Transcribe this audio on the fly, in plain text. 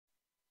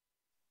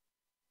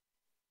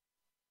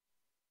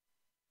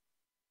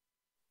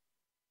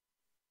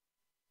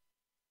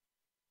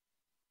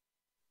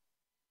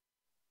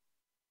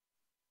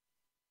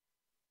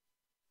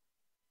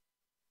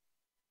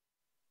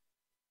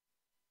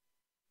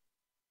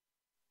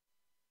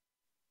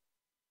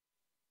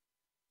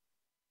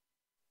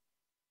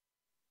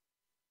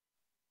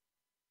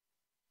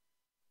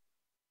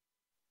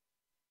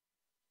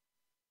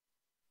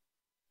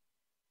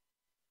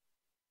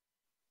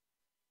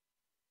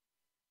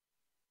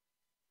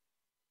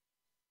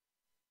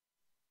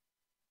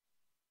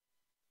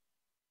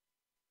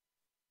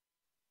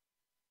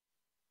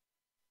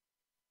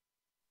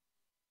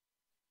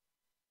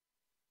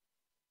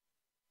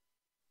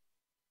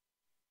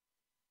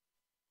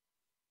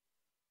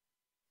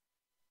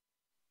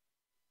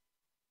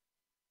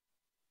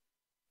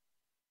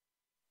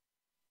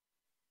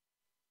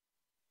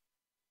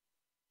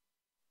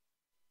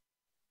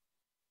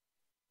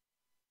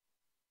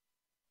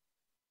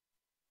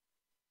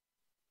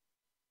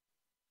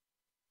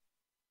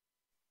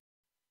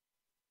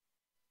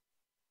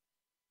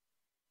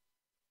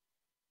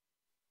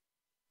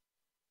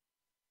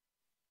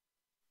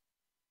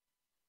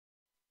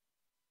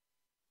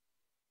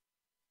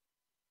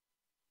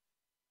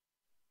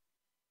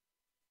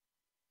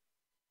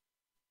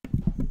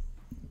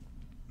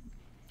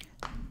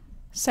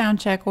Sound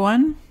check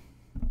one.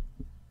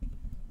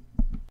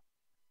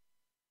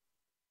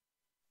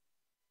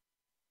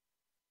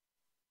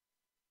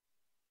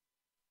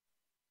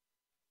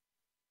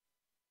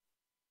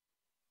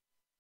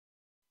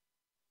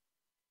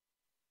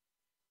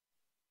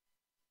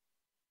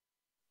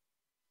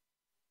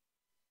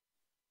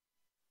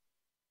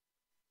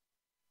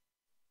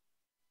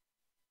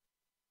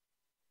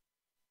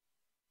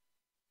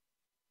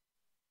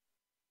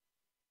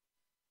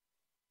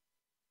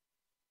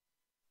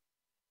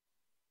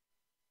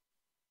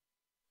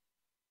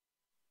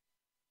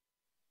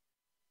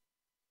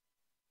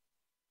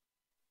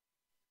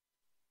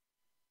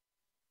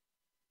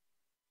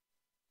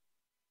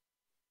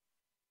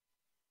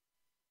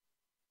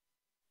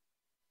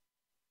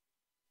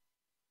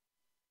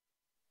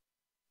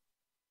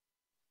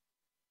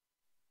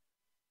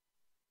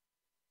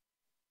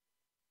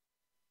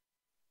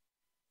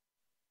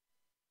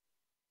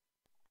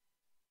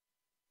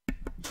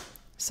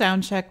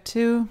 Sound check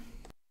two.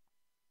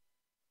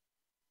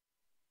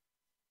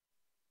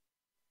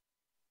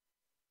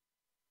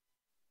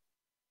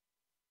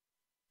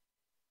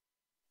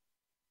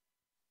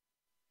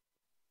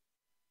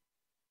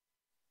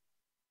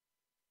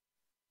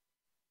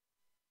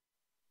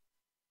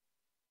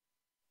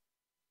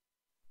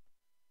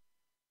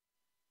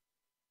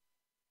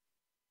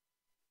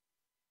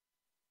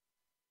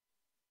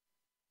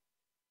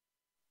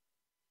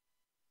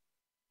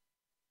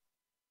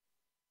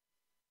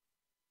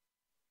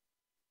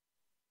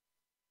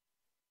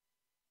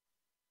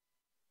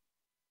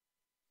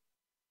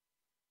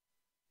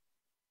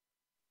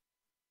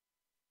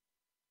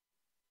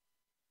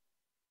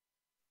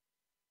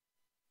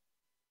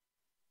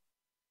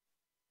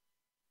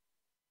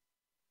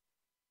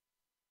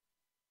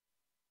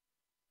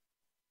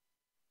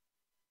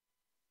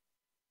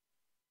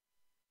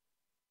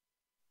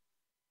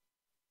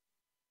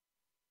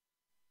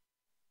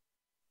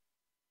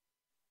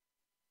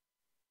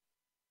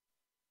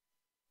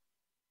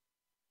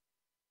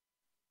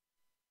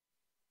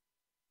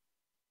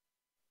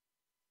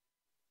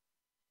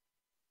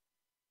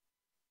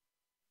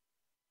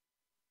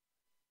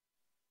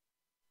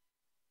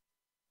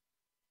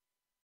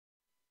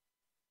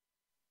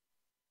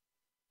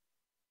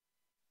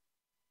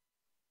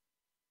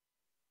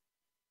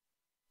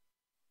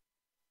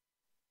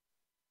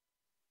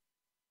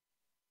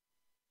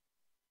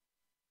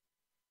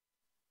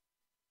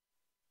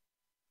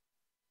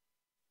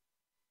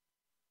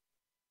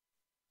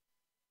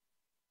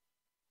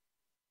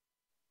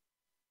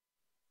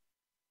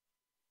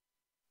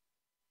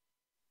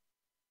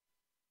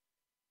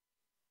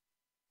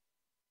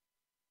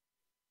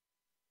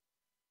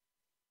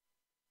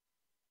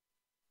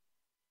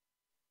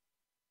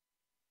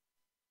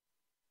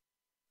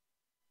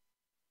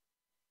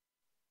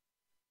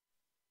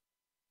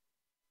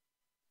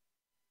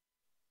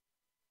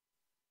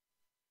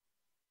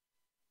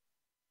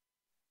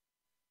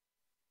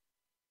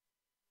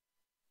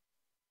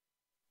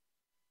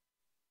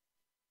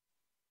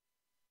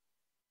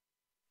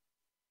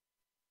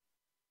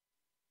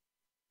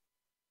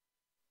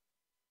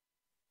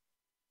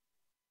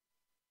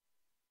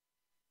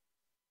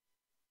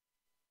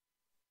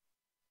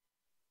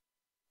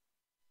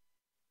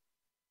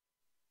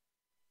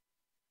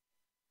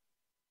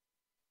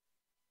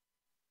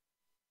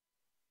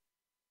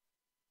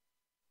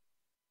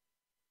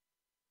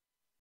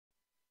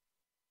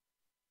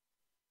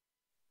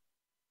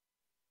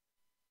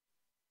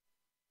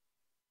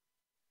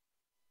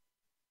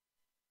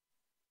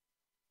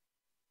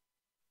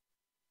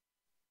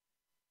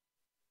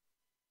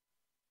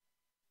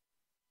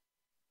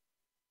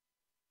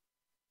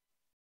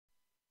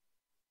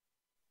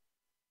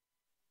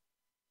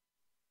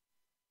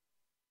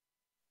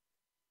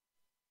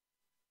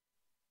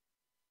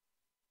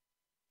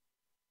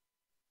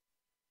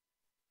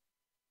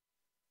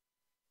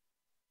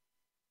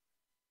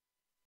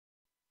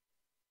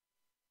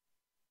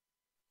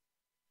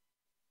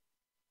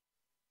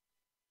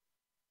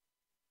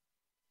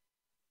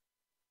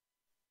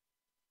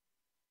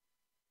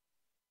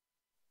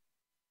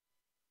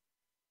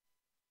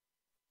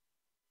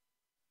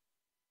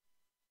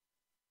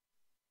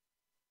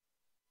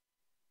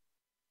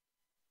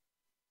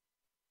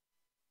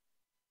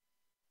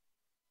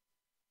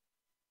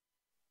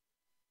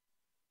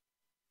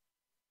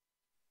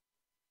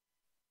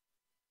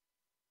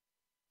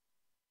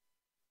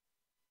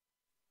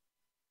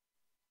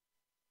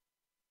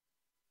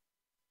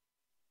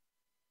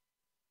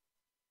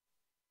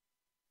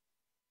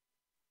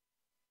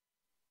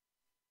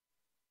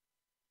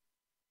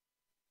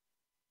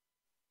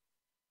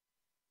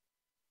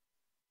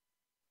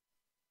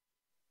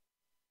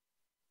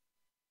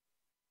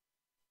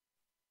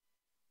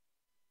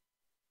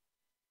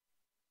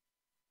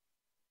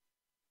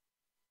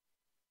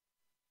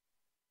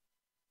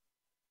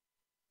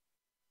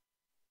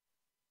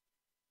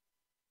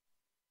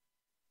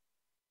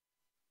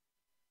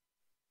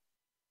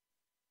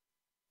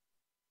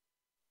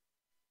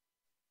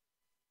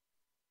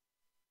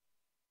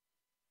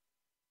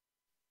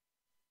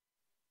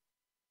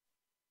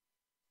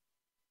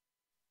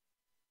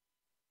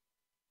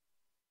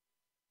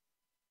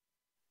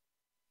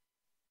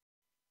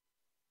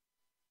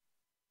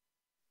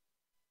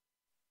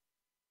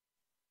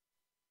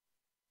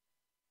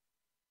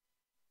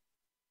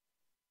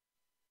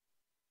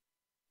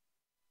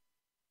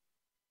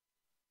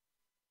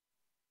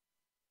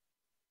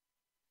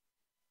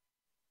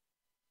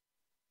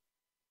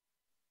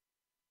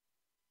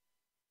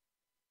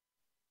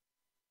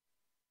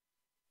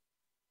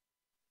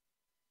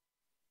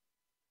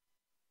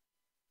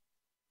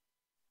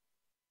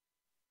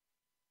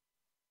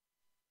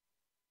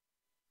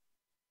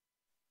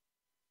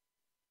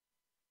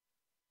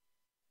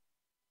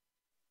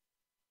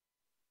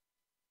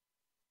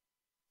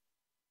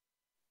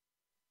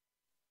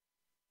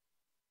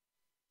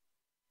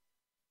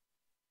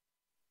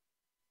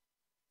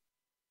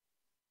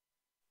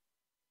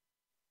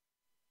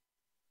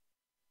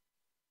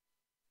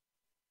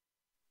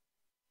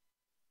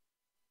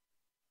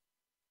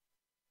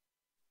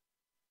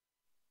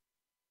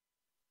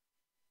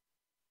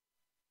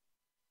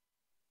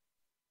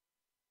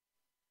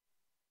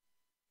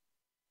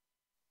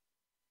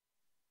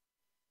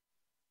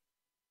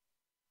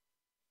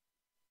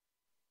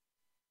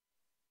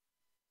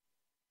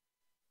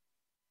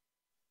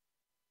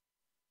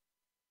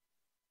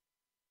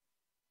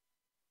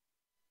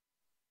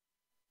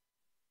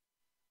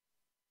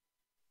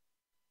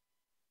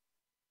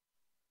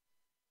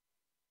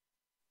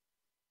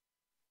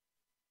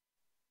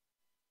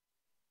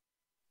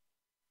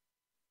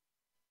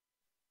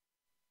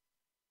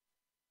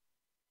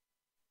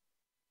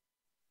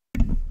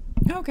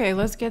 Okay,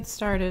 let's get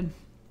started.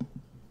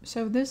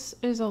 So this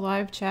is a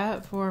live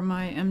chat for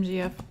my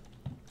MGF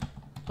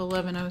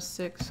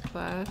 1106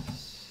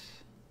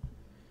 class.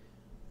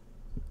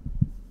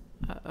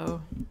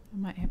 Uh-oh, I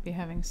might be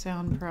having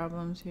sound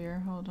problems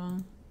here. Hold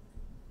on.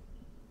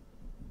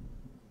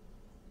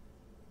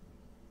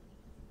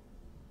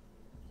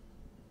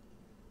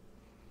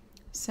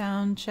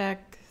 Sound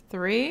check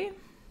 3.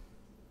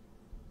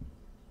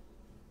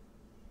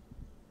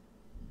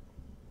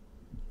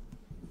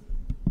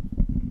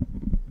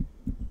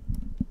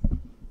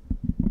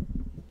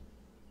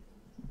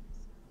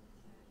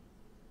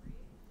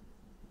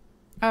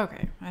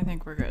 Okay, I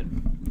think we're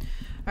good.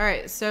 All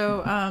right,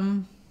 so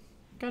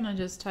gonna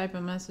just type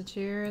a message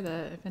here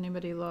that if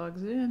anybody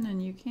logs in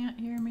and you can't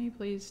hear me,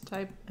 please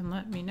type and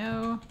let me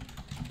know,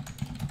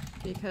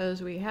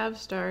 because we have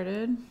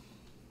started.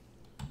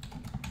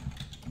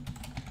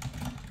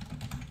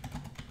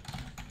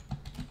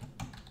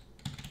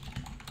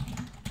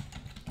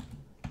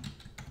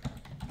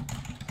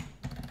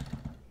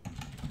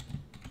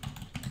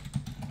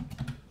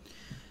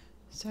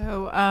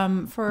 So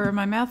for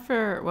my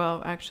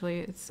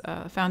it's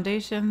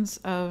Foundations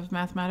of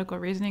Mathematical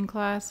Reasoning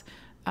class,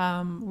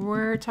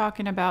 we're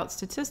talking about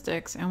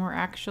statistics, and we're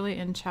actually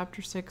in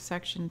Chapter 6,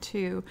 Section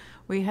 2.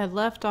 We had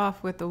left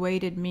off with the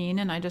weighted mean,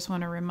 and I just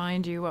want to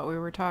remind you what we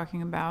were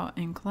talking about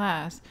in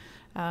class.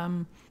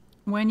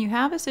 When you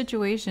have a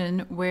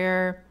situation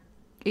where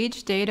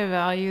each data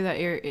value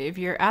if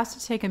you're asked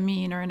to take a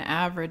mean or an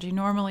average, you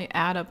normally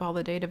add up all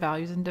the data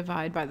values and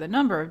divide by the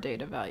number of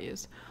data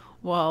values.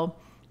 Well,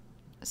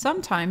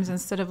 sometimes,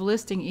 instead of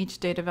listing each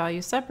data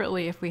value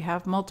separately, if we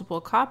have multiple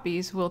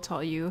copies, we'll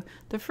tell you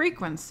the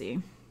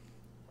frequency,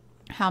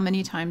 how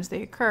many times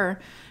they occur.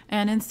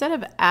 And instead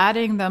of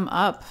adding them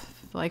up,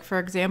 like for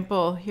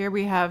example, here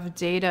we have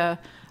data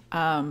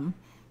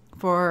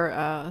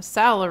for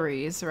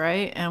salaries,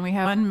 right? And we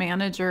have one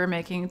manager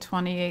making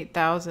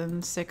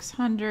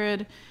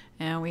 $28,600,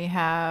 and we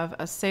have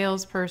a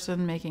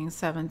salesperson making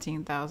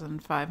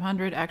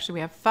 $17,500. Actually,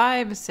 we have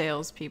 5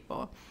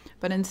 salespeople.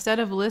 But instead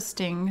of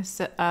listing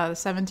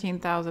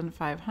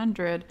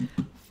 17,500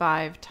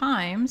 5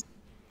 times,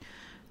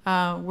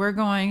 we're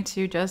going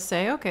to just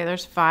say, okay,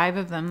 there's 5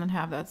 of them that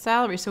have that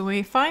salary. So when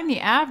we find the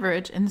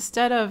average,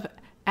 instead of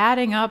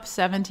adding up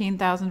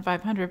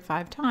 17,500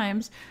 5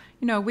 times,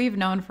 you know, we've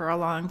known for a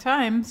long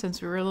time,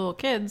 since we were little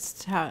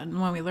kids,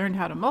 when we learned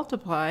how to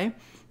multiply,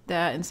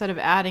 that instead of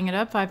adding it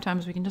up 5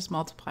 times, we can just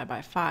multiply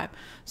by 5.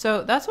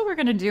 So that's what we're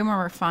going to do when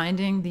we're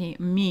finding the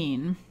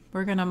mean.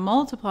 We're going to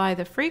multiply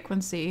the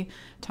frequency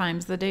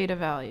times the data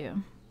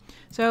value.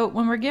 So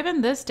when we're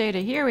given this data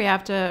here, we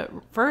have to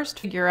first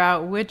figure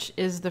out which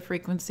is the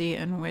frequency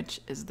and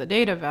which is the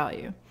data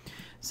value.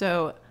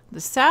 So the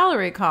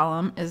salary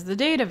column is the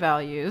data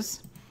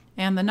values,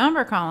 and the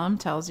number column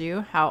tells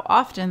you how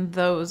often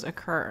those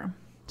occur.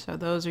 So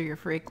those are your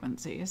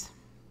frequencies.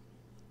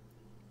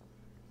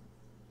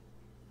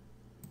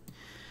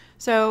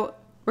 So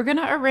we're going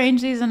to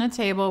arrange these in a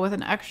table with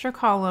an extra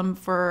column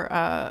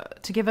to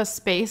give us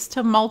space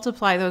to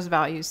multiply those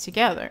values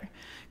together,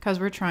 because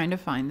we're trying to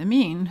find the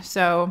mean.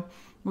 So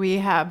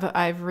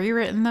I've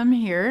rewritten them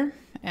here,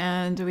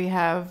 and we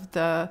have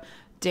the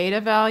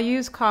data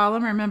values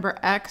column. Remember,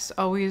 X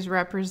always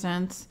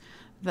represents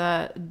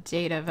the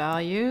data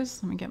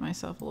values. Let me get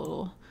myself a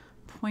little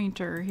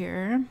pointer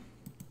here.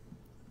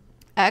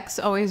 X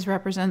always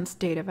represents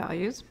data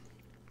values.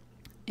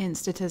 In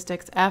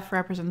statistics, F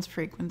represents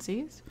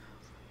frequencies.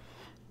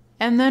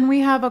 And then we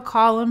have a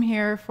column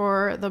here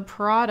for the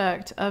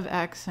product of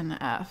X and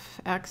F,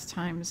 X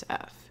times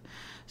F.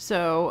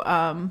 So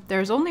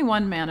there's only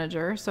one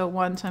manager, so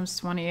 1 times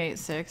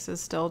 28.6 is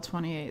still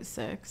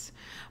 28.6.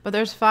 But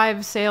there's 5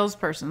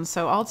 salespersons,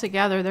 so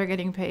altogether they're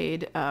getting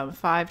paid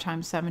 5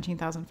 times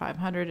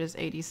 17,500 is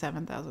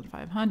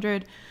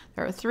 87,500.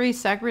 There are 3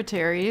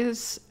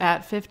 secretaries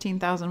at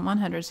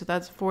 15,100, so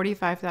that's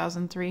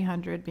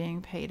 45,300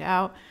 being paid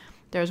out.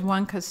 There's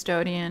 1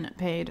 custodian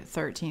paid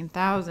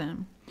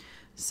 13,000.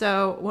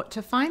 So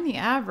to find the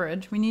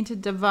average, we need to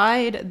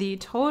divide the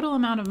total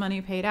amount of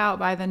money paid out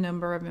by the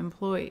number of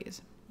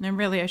employees. And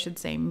really, I should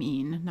say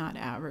mean, not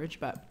average,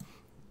 but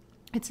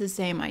it's the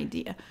same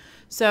idea.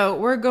 So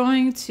we're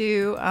going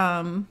to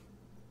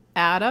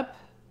add up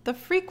the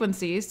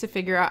frequencies to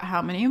figure out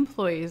how many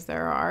employees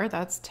there are.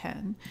 That's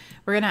 10.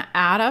 We're going to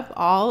add up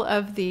all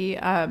of the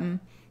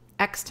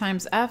X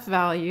times F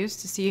values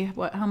to see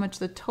how much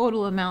the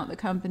total amount the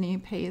company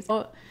pays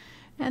out.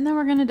 And then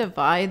we're going to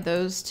divide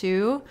those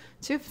two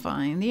to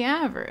find the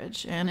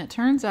average. And it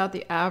turns out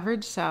the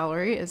average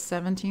salary is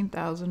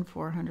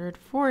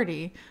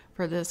 $17,440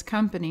 for this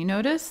company.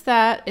 Notice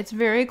that it's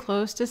very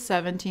close to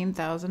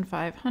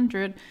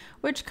 17,500,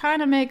 which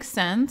kind of makes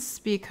sense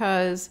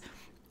because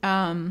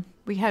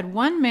we had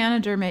one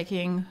manager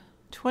making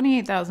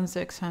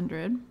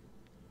 28,600,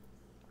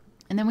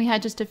 and then we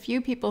had just a few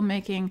people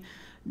making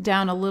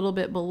down a little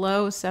bit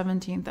below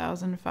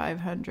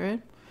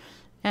 17,500.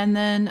 And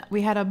then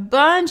we had a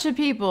bunch of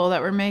people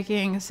that were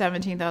making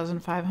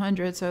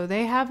 17,500, so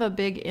they have a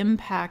big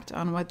impact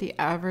on what the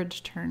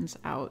average turns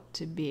out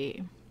to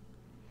be.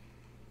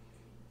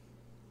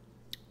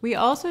 We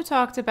also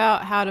talked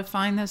about how to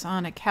find this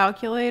on a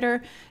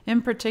calculator.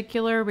 In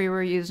particular, we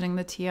were using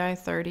the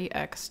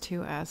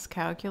TI-30X2S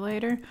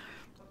calculator.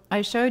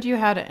 I showed you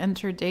how to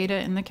enter data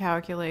in the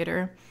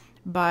calculator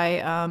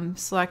by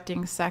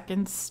selecting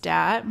second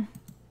stat.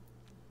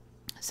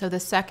 So the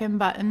second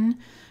button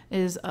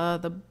is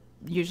the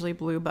usually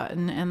blue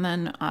button, and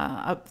then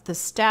up the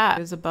stat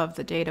is above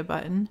the data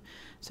button.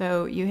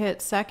 So you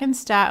hit second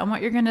stat, and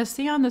what you're going to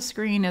see on the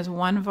screen is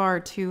 1 var,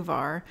 2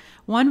 var.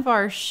 1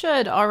 var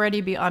should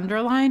already be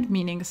underlined,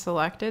 meaning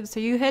selected.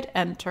 So you hit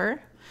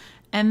enter,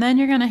 and then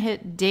you're going to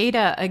hit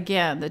data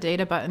again, the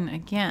data button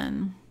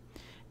again.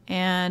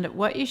 And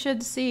what you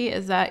should see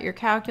is that your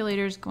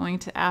calculator is going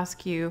to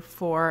ask you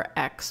for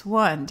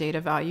X1,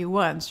 data value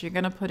 1. So you're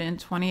going to put in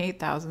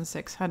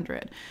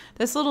 28,600.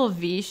 This little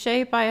V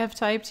shape I have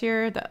typed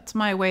here, that's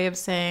my way of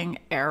saying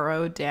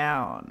arrow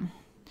down.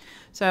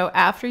 So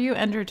after you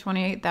enter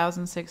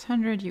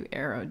 28,600, you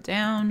arrow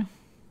down,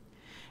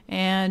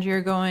 and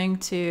you're going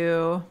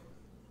to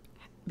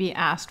be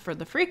asked for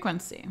the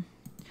frequency.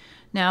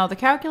 Now the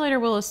calculator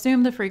will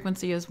assume the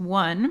frequency is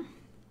 1,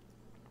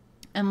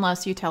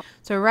 unless you tell.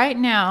 So right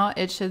now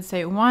it should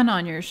say 1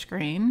 on your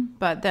screen,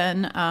 but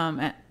then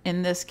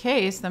in this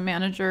case the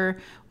manager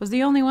was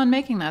the only one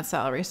making that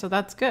salary, so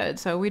that's good.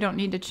 So we don't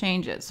need to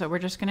change it. So we're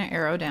just going to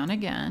arrow down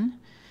again,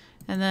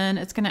 and then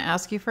it's going to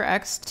ask you for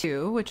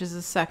X2, which is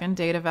the second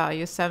data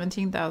value,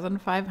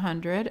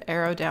 17,500.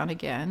 Arrow down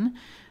again.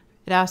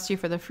 It asks you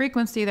for the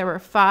frequency. There were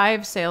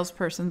 5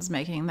 salespersons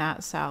making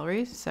that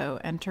salary, so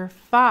enter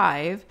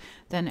 5,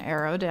 then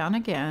arrow down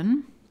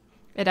again.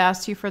 It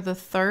asks you for the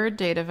third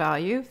data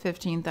value,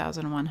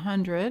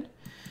 15,100.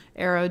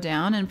 Arrow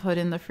down and put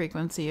in the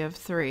frequency of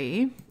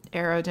 3.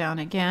 Arrow down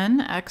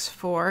again.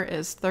 X4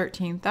 is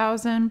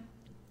 13,000.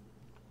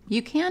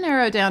 You can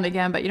arrow down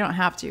again, but you don't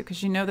have to,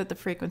 because you know that the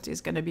frequency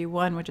is going to be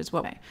 1, which is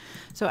what.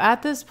 So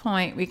at this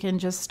point, we can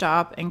just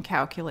stop and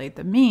calculate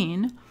the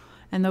mean.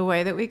 And the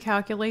way that we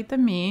calculate the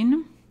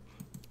mean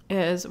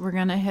is we're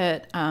going to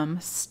hit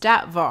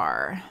stat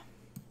var.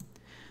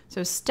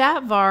 So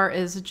stat var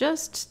is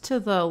just to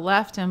the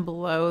left and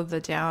below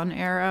the down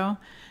arrow,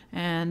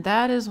 and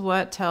that is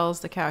what tells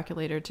the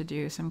calculator to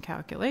do some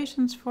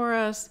calculations for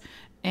us.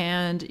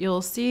 And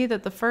you'll see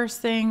that the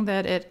first thing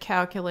that it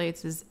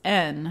calculates is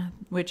n,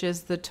 which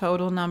is the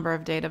total number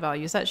of data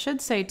values. That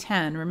should say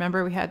 10.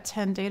 Remember, we had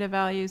 10 data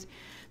values.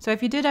 So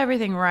if you did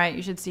everything right,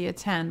 you should see a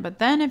 10. But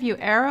then if you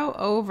arrow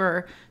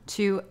over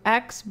to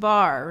X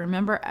bar,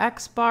 remember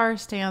X bar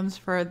stands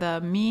for the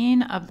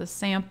mean of the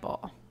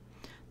sample.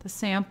 The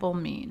sample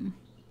mean.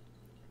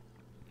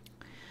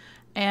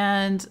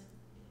 And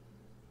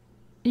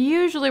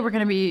usually we're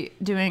going to be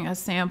doing a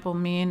sample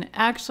mean.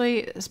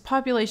 Actually,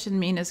 population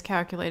mean is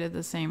calculated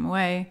the same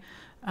way.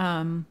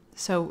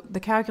 So the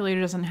calculator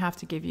doesn't have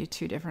to give you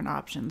 2 different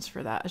options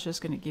for that. It's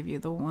just going to give you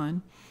the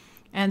one.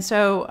 And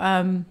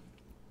so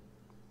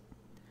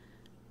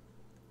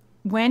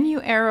when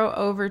you arrow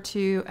over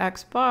to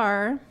X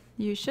bar,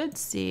 you should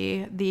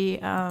see the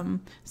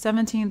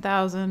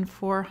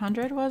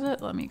 17,400, was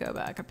it? Let me go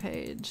back a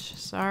page.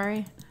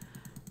 Sorry.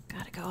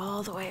 Got to go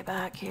all the way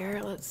back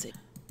here. Let's see.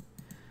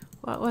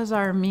 What was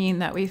our mean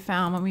that we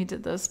found when we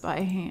did this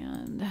by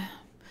hand?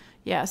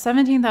 Yeah,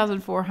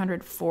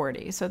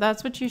 17,440. So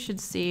that's what you should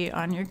see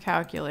on your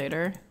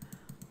calculator.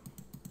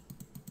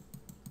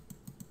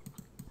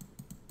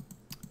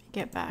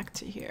 Get back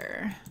to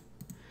here.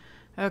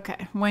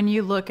 Okay, when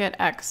you look at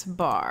X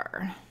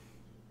bar.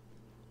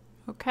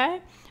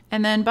 Okay,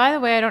 and then by the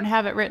way, I don't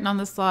have it written on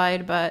the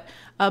slide, but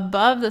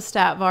above the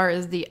stat var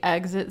is the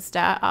exit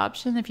stat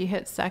option. If you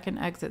hit second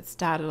exit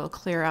stat, it'll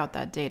clear out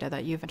that data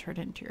that you've entered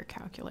into your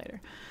calculator.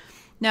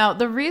 Now,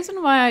 the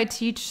reason why I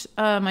teach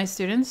my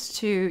students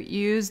to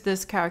use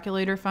this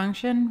calculator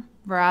function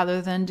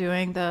rather than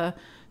doing the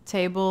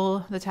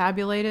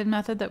tabulated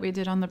method that we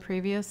did on the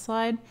previous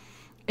slide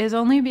is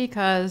only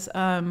because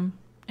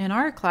in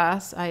our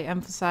class, I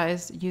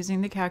emphasized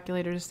using the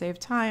calculator to save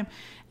time.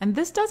 And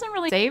this doesn't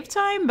really save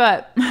time,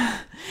 but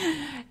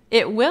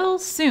it will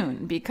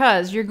soon,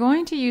 because you're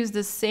going to use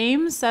the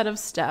same set of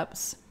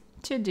steps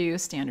to do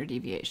standard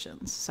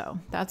deviations. So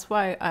that's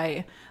why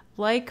I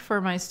like for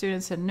my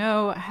students to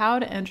know how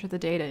to enter the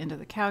data into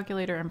the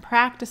calculator and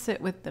practice it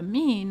with the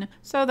mean,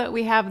 so that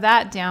we have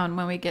that down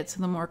when we get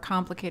to the more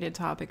complicated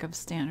topic of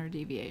standard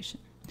deviation.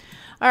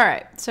 All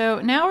right, so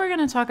now we're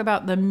going to talk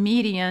about the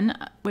median,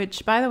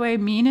 which, by the way,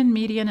 mean and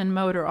median and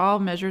mode are all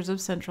measures of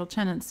central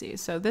tendency.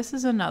 So this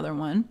is another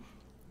one.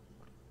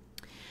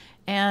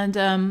 And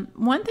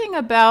one thing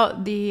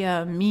about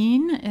the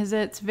mean is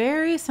it's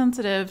very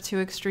sensitive to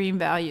extreme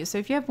values. So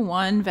if you have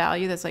one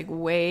value that's like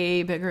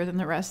way bigger than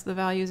the rest of the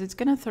values, it's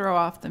going to throw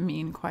off the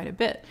mean quite a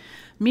bit.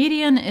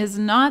 Median is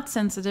not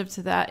sensitive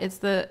to that. It's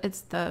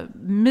the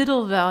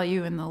middle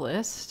value in the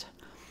list.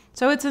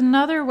 So it's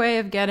another way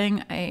of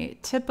getting a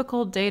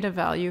typical data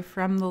value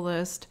from the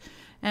list.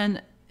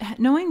 And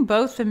knowing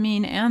both the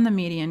mean and the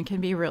median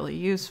can be really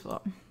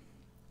useful.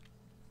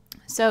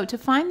 So to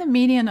find the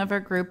median of a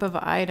group of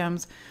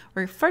items,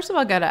 we first of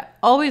all got to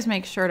always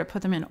make sure to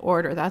put them in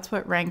order. That's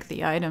what rank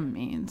the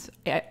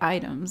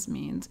items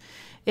means.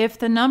 If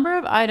the number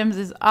of items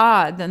is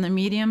odd, then the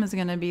median is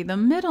going to be the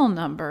middle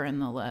number in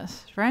the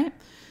list, right?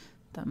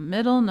 The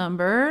middle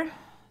number,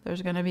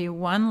 there's going to be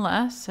one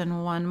less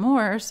and one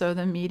more, so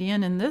the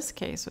median in this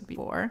case would be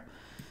 4.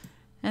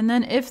 And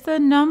then if the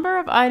number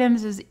of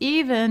items is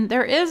even,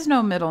 there is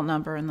no middle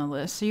number in the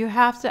list. So you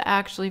have to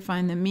actually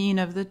find the mean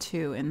of the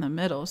two in the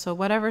middle. So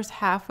whatever's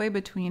halfway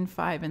between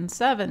 5 and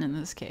 7 in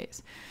this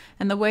case.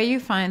 And the way you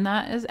find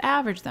that is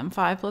average them.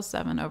 5 plus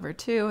 7 over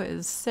 2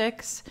 is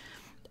 6.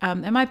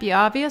 It might be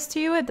obvious to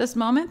you at this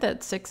moment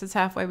that 6 is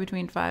halfway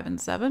between 5 and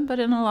 7,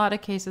 but in a lot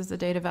of cases the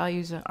data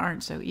values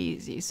aren't so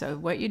easy. So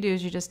what you do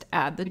is you just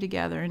add them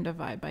together and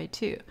divide by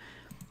 2.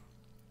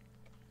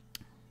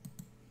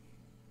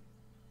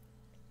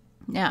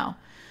 Now,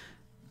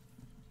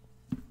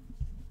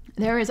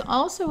 there is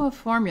also a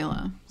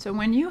formula. So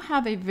when you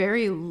have a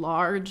very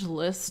large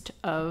list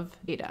of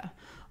data,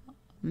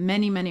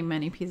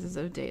 many pieces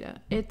of data,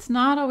 it's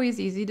not always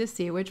easy to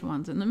see which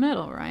one's in the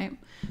middle, right?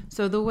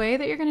 So the way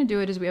that you're going to do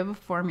it is we have a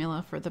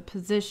formula for the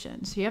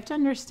position. So you have to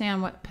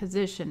understand what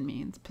position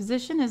means.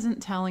 Position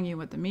isn't telling you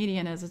what the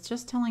median is, it's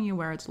just telling you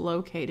where it's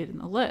located in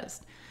the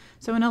list.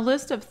 So in a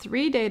list of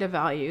 3 data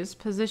values,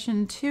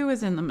 position 2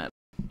 is in the middle.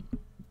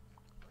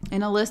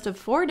 In a list of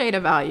 4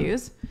 data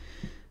values,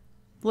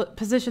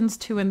 positions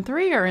 2 and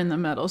 3 are in the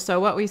middle.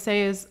 So what we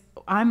say is,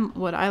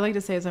 what I like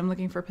to say is I'm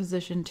looking for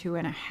position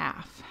 2.5,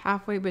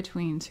 halfway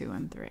between 2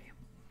 and 3.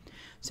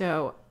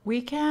 So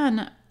we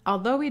can,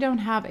 although we don't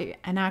have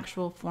an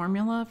actual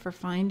formula for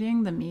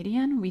finding the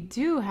median, we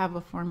do have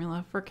a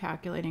formula for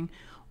calculating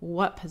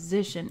what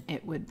position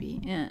it would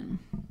be in,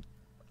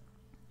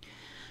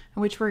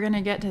 which we're going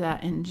to get to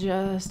that in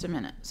just a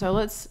minute. So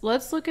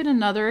let's look at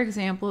another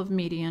example of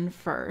median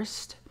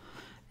first.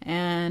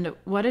 And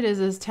what it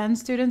is 10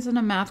 students in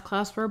a math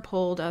class were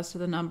polled as to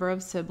the number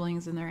of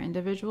siblings in their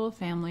individual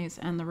families,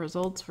 and the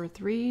results were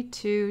 3,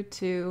 2,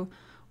 2,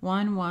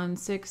 1, 1,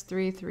 6,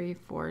 3, 3,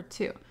 4,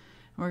 2.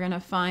 We're going to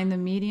find the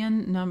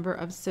median number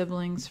of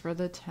siblings for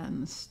the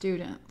 10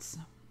 students.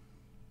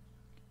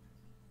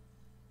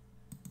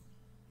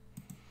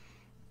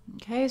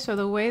 Okay, so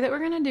the way that we're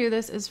going to do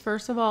this is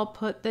first of all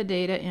put the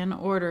data in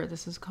order.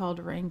 This is called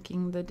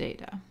ranking the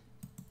data.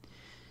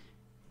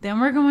 Then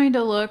we're going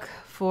to look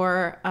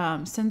for,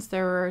 since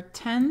there were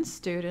 10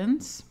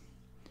 students,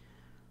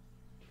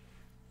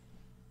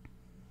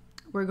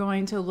 we're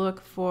going to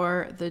look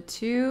for the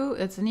 2,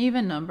 it's an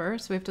even number,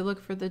 so we have to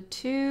look for the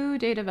 2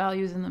 data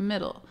values in the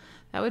middle.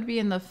 That would be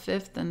in the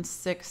 5th and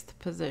 6th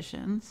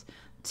positions,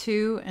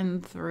 2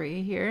 and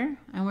 3 here.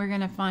 And we're going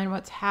to find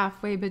what's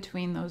halfway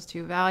between those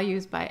 2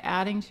 values by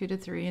adding 2 to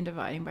 3 and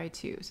dividing by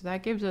 2. So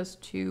that gives us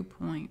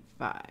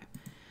 2.5.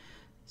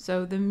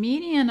 So the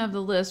median of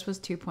the list was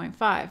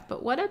 2.5,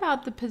 but what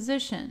about the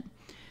position?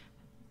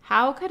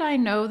 How could I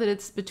know that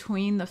it's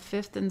between the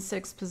 5th and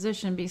 6th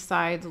position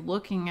besides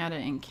looking at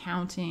it and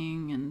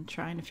counting and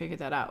trying to figure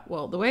that out?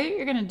 Well, the way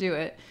you're going to do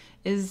it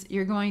is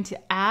you're going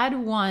to add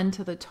 1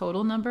 to the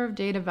total number of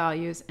data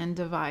values and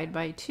divide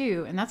by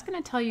 2, and that's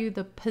going to tell you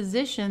the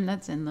position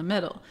that's in the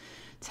middle.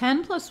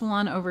 10 plus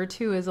 1 over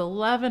 2 is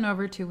 11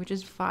 over 2, which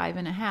is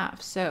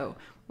 5.5. So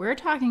we're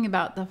talking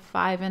about the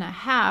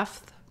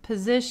 5.5th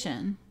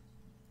position.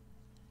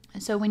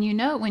 So when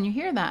you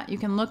hear that, you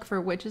can look for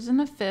which is in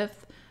the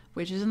 5th,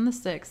 which is in the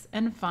 6th,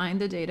 and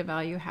find the data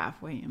value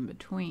halfway in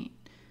between.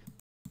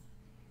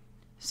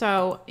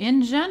 So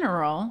in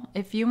general,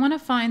 if you want to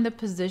find the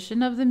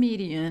position of the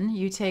median,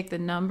 you take the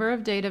number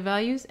of data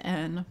values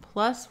n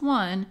plus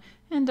 1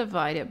 and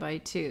divide it by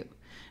 2.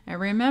 And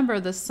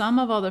remember, the sum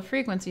of all the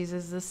frequencies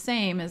is the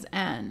same as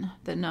n,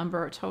 the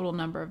total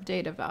number of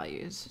data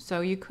values.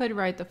 So you could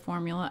write the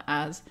formula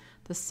as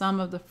the sum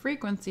of the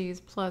frequencies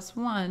plus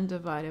 1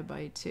 divided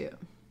by 2.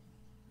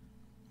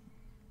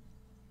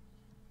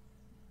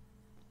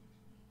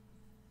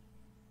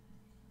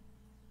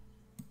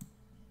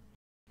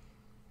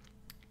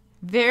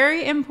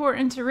 Very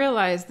important to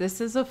realize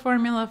this is a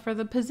formula for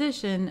the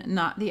position,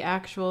 not the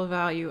actual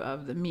value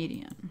of the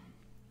median.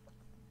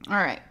 All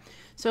right,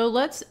 so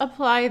let's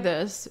apply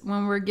this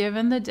when we're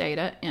given the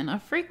data in a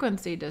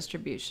frequency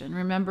distribution.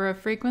 Remember, a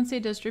frequency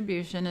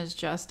distribution is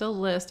just a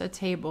list, a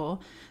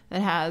table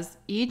that has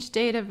each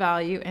data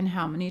value and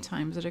how many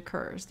times it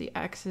occurs, the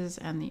x's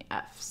and the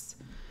f's.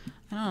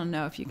 I don't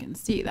know if you can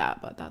see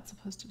that, but that's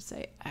supposed to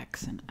say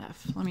x and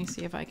f. Let me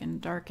see if I can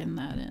darken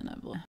that in a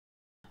little.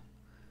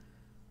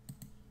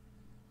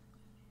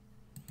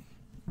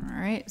 All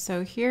right,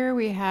 so here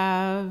we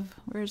have,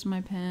 where's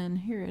my pen?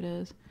 Here it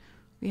is.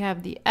 We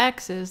have the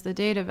x's, the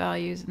data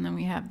values, and then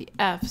we have the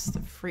f's, the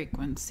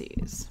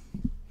frequencies.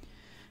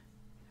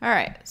 All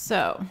right,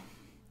 so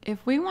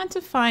if we want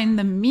to find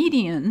the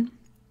median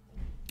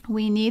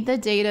we need the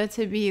data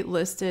to be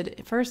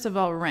listed, first of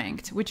all,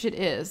 ranked, which it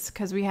is,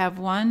 because we have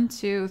 1,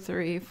 2,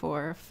 3,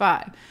 4,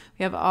 5.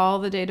 We have all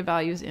the data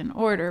values in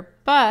order,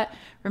 but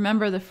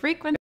remember the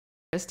frequency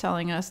is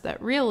telling us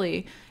that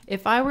really,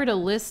 if I were to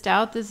list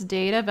out this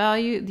data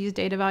value, these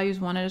data values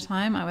one at a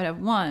time, I would have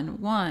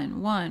 1,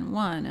 1, 1,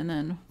 1, and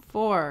then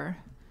 4.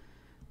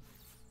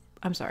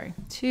 I'm sorry,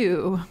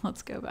 2.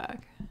 Let's go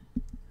back.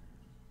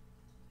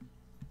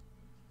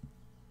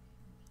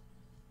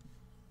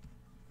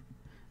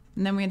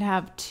 And then we'd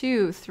have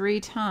 2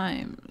 3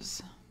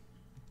 times.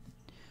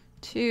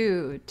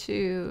 2,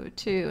 2,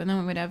 2. And then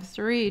we would have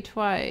 3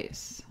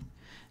 twice.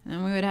 And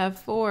then we would have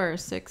 4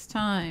 6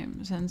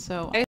 times. And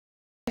so on.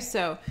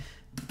 So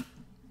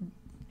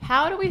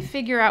how do we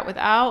figure out,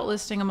 without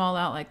listing them all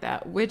out like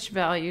that, which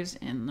value's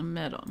in the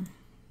middle?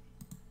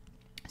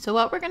 So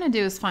what we're going to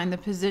do is find the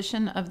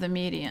position of the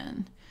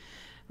median.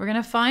 We're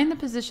going to find the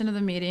position of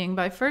the median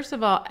by, first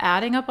of all,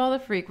 adding up all the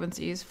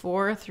frequencies.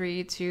 4,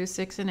 3, 2,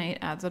 6, and 8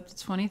 adds up to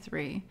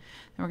 23. Then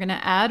we're going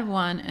to add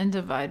 1 and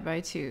divide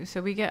by 2.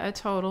 So we get a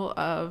total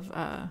of,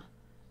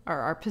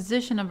 our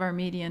position of our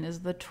median is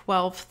the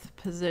 12th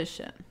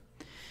position.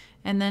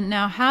 And then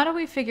now, how do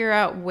we figure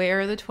out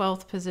where the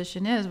 12th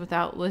position is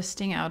without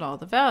listing out all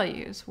the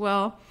values?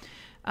 Well,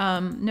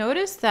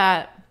 notice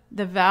that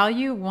the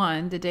value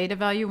 1, the data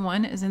value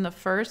 1, is in the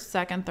first,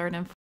 second, third,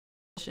 and fourth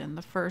position,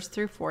 the first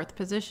through fourth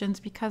positions,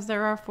 because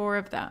there are 4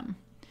 of them.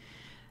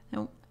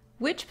 Now,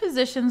 which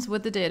positions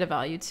would the data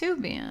value 2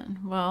 be in?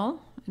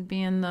 Well, it'd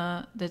be in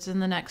that's in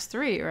the next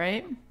 3,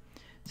 right?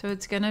 So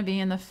it's going to be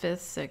in the 5th,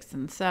 6th,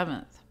 and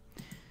 7th.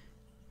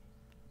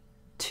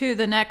 To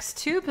the next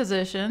 2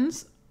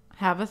 positions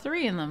have a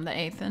 3 in them, the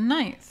 8th and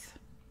 9th.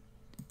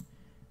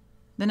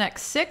 The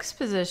next 6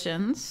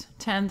 positions,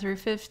 10 through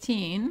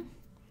 15,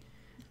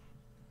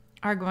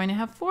 are going to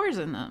have 4s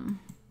in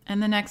them.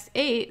 And the next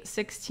 8,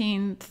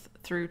 16th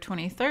through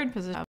 23rd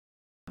position,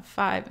 have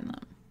 5 in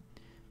them.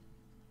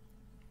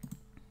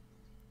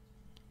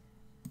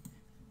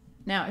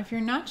 Now, if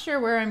you're not sure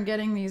where I'm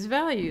getting these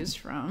values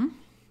from,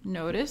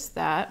 notice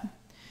that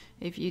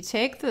if you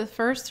take the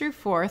 1st through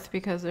 4th,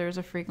 because there's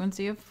a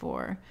frequency of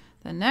 4,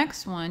 the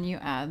next one you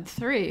add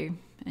 3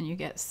 and you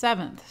get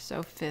 7th,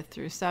 so 5th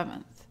through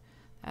 7th.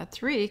 That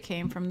 3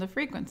 came from the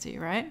frequency,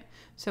 right?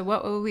 So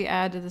what will we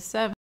add to the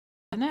 7th?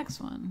 The next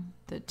one,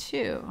 the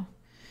 2.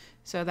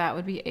 So that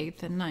would be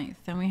 8th and 9th.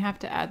 Then we have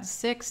to add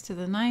 6 to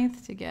the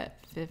 9th to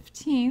get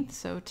 15th,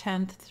 so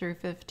 10th through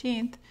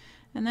 15th.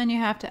 And then you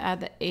have to add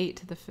the 8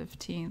 to the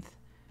 15th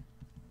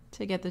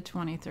to get the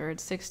 23rd,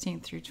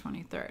 16th through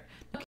 23rd.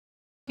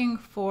 Looking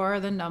for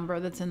the number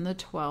that's in the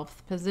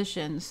 12th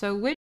position. So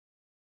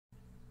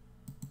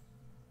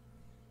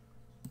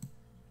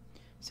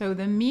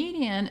the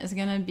median is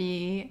going to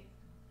be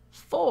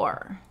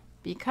 4,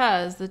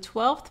 because the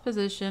 12th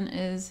position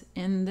is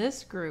in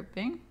this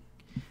grouping,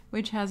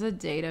 which has a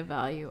data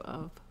value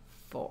of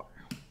 4.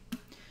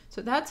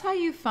 So that's how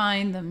you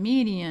find the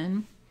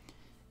median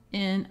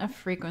in a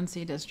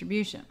frequency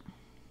distribution.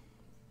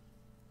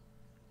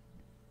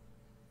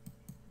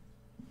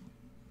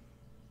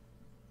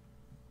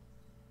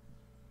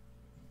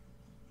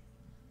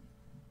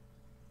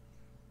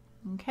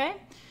 Okay.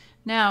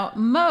 Now,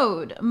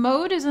 mode.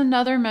 Mode is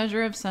another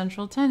measure of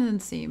central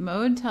tendency.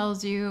 Mode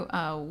tells you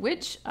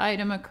which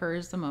item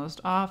occurs the most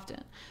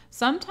often.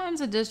 Sometimes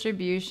a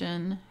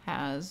distribution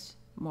has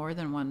more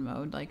than one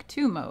mode, like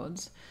 2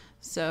 modes.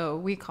 So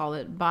we call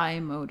it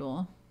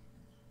bimodal.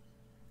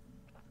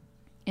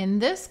 In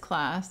this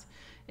class,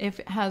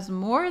 if it has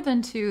more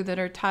than 2 that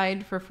are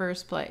tied for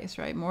first place,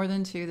 right, more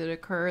than 2 that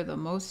occur the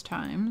most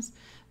times,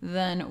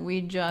 then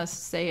we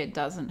just say it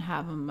doesn't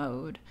have a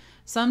mode.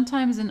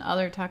 Sometimes in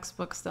other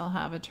textbooks they'll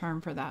have a term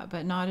for that,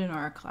 but not in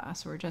our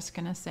class. We're just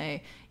going to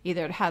say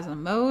either it has a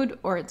mode,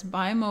 or it's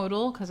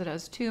bimodal because it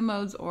has 2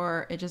 modes,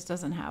 or it just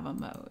doesn't have a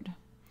mode.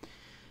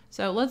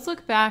 So let's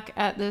look back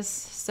at this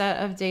set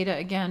of data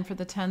again for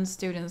the 10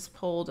 students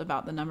polled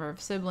about the number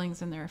of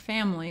siblings in their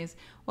families.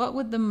 What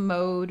would the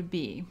mode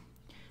be?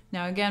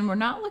 Now again, we're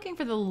not looking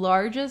for the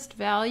largest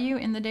value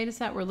in the data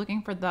set. We're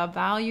looking for the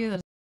value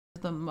that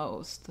is the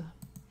most.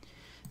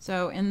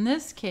 So in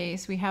this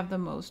case, we have the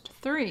most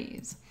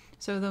 3s.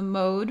 So the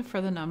mode for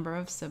the number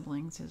of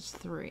siblings is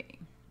 3.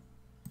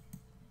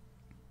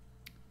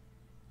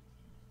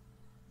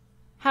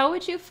 How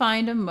would you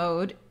find a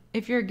mode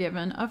if you're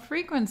given a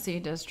frequency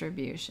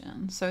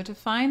distribution? So to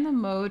find the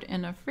mode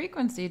in a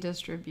frequency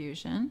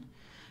distribution,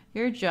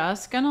 you're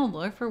just going to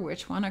look for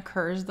which one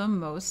occurs the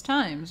most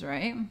times,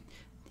 right?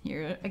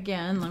 Here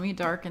again, let me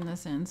darken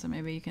this in so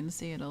maybe you can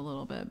see it a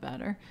little bit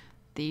better.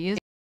 These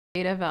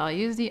data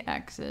values, the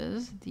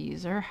x's,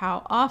 these are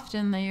how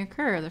often they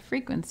occur, the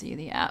frequency,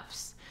 the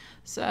f's.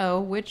 So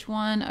which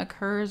one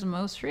occurs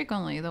most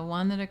frequently? The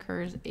one that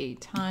occurs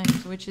 8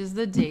 times, which is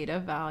the data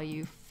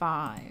value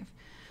 5.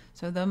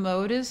 So the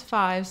mode is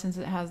 5 since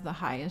it has the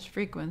highest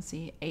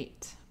frequency,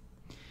 8.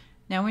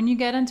 Now when you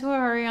get into a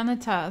hurry on the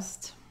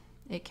test,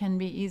 it can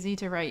be easy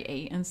to write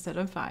 8 instead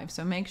of 5.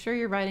 So make sure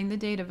you're writing the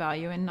data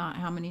value and not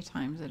how many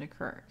times it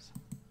occurs.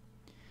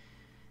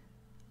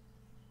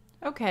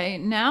 Okay,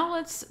 now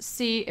let's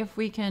see if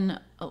we can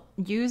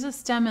use a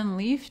stem and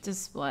leaf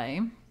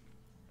display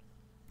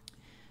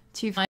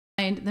to find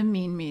the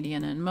mean,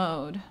 median, and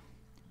mode.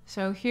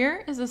 So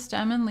here is a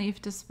stem and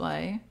leaf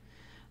display,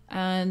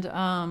 and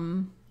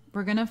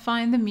we're going to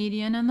find the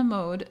median and the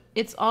mode.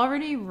 It's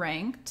already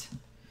ranked,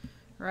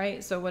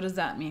 right? So what does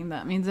that mean?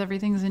 That means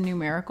everything's in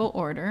numerical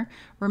order.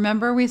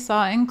 Remember, we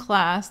saw in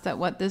class that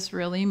what this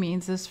really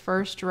means, this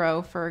first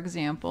row, for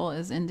example,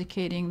 is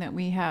indicating that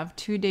we have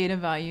two data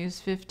values,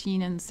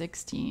 15 and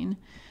 16.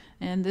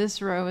 And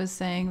this row is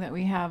saying that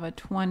we have a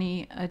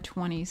 20, a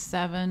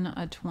 27,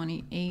 a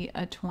 28,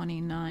 a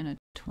 29, a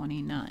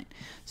 29.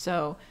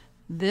 So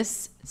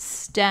this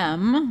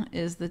stem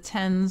is the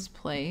tens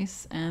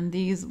place, and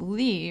these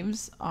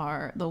leaves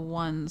are the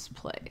ones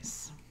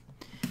place.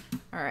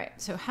 All right,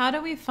 so how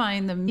do we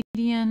find the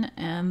median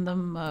and the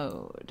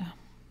mode?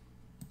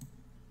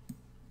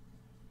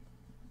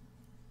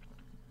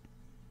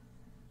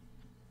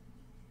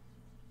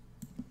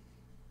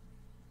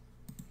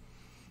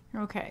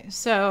 Okay,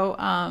 so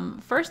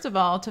first of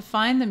all, to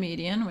find the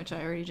median, which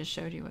I already just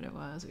showed you what it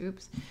was,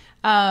 oops,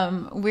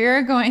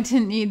 we're going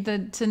to need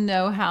to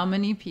know how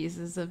many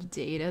pieces of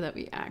data that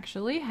we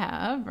actually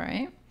have,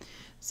 right?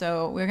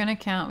 So we're going to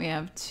count. We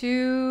have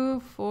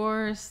 2,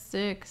 4,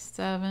 6,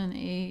 7,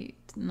 8,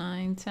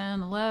 9,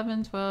 10,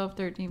 11, 12,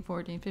 13,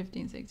 14,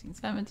 15, 16,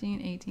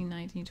 17, 18,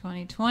 19,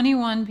 20,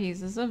 21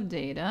 pieces of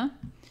data.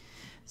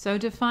 So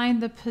to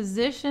find the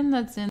position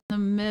that's in the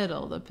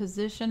middle, the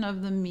position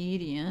of the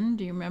median,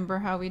 do you remember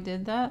how we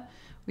did that?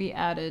 We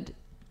added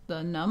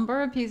the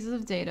number of pieces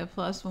of data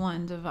plus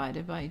 1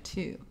 divided by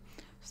 2.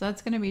 So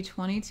that's going to be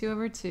 22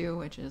 over 2,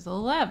 which is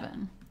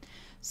 11.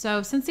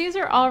 So since these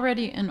are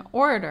already in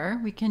order,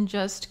 we can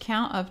just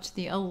count up to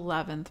the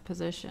 11th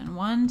position.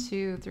 1,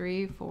 2,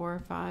 3,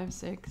 4, 5,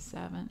 6,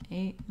 7,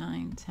 8,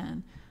 9,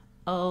 10,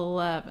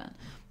 11.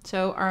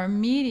 So our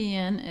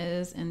median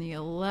is in the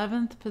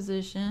 11th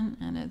position,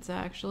 and it's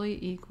actually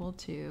equal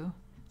to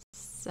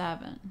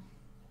 7.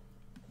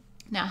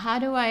 Now, how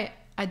do I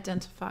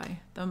identify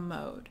the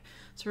mode?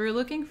 So we're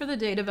looking for the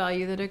data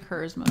value that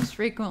occurs most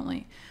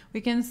frequently.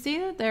 We can see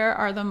that there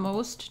are the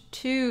most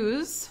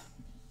 2s.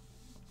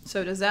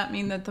 So does that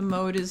mean that the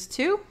mode is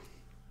 2?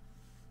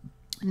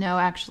 No,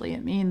 actually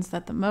it means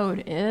that the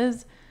mode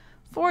is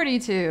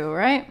 42,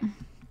 right?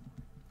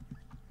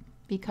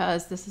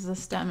 Because this is a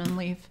stem and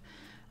leaf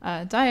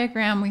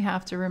diagram, we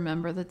have to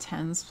remember the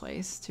tens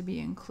place to be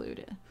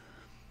included.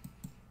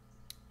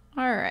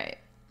 All right.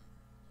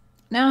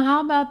 Now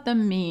how about the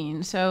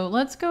mean? So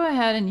let's go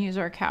ahead and use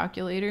our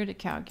calculator to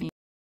calculate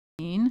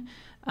the mean.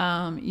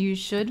 You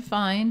should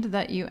find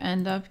that you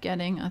end up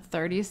getting a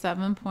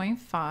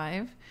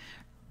 37.5.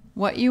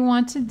 What you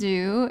want to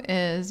do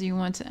is you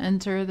want to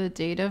enter the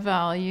data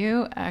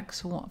value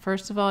x1.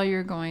 First of all,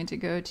 you're going to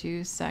go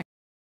to second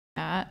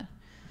stat.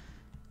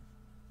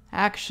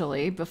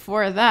 Actually,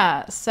 before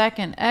that,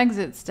 second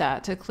exit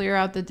stat to clear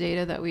out the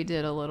data that we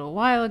did a little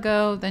while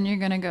ago. Then you're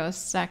going to go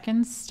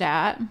second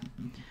stat,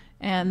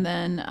 and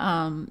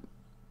then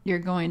you're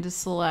going to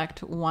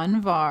select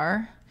one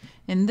var.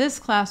 In this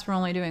class, we're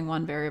only doing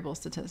one variable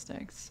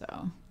statistics,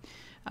 so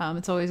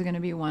it's always going to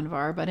be one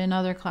var, but in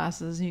other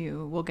classes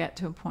you will get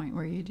to a point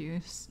where you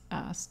do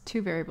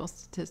two variable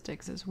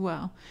statistics as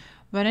well.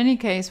 But in any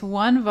case,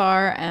 one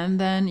var, and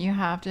then you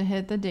have to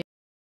hit the data,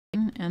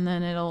 and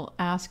then it'll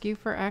ask you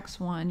for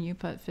x1, you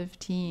put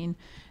 15.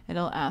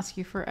 It'll ask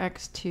you for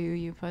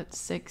x2, you put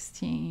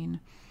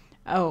 16.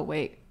 Oh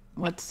wait,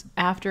 what's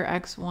after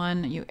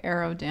x1? You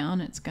arrow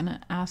down, it's going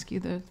to ask you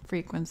the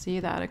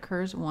frequency that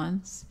occurs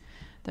once.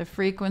 The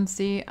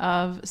frequency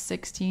of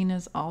 16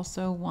 is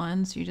also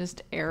 1, so you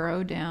just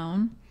arrow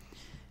down.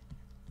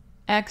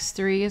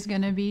 X3 is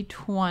going to be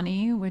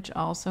 20, which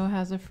also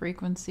has a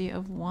frequency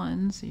of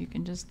 1, so you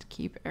can just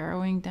keep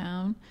arrowing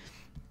down.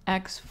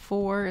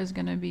 X4 is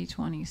going to be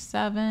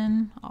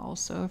 27,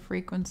 also a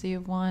frequency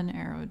of 1,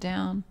 arrow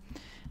down.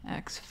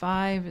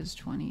 X5 is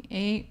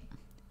 28,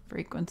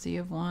 frequency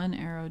of 1,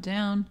 arrow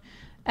down.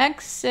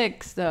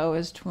 X6, though,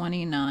 is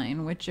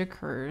 29, which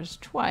occurs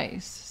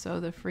twice.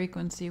 So the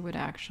frequency would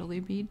actually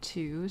be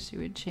 2, so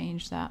you would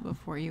change that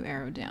before you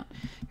arrow down.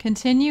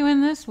 Continue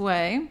in this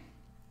way.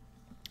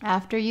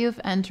 After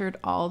you've entered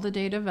all the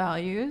data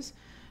values,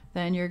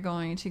 then you're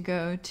going to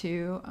go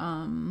to,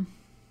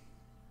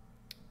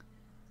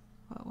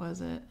 what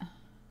was it?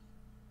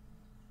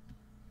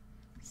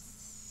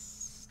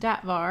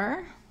 Stat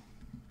var.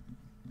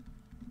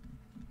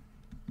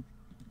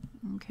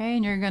 Okay,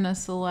 and you're going to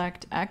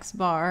select X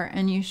bar,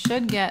 and you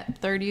should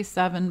get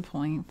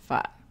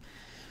 37.5.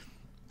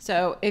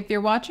 So if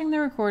you're watching the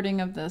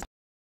recording of this,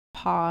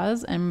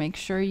 pause and make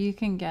sure you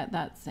can get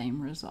that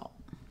same result.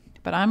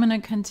 But I'm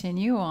going to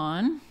continue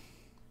on.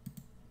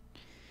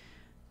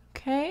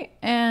 Okay,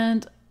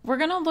 and we're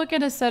going to look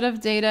at a set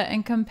of data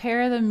and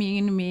compare the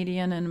mean,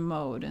 median, and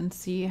mode and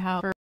see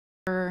how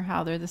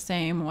how they're the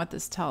same, what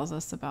this tells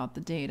us about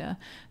the data.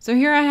 So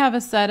here I have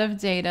a set of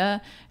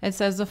data. It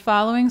says the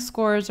following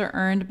scores are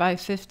earned by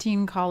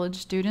 15 college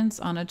students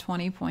on a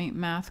 20-point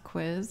math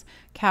quiz.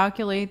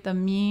 Calculate the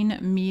mean,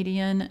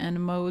 median,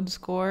 and mode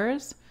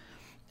scores.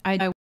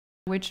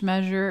 Which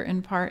measure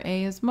in part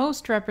A is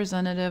most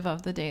representative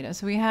of the data.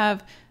 So we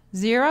have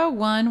 0,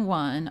 1,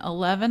 1,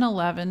 11,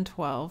 11,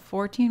 12,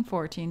 14,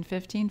 14,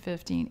 15,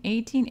 15,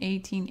 18,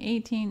 18,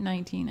 18,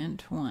 19, and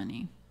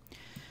 20.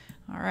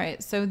 All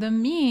right, so the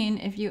mean,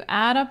 if you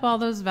add up all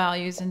those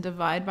values and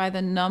divide by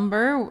the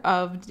number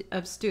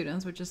of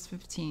students, which is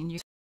 15, you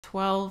get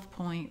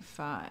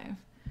 12.5.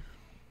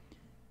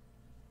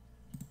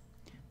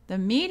 The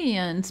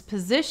median's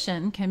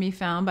position can be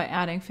found by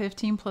adding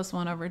 15 plus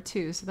 1 over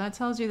 2. So that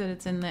tells you that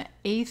it's in the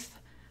 8th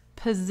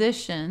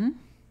position.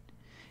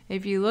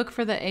 If you look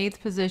for the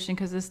 8th position,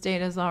 because this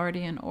data is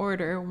already in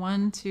order,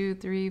 1, 2,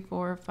 3,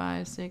 4,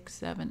 5, 6,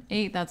 7,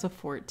 8, that's a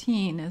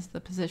 14 is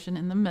the position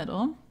in the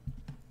middle.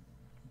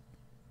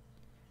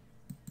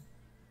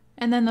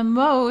 And then the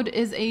mode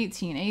is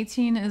 18.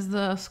 18 is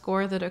the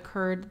score that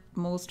occurred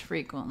most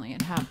frequently.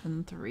 It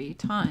happened 3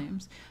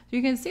 times. So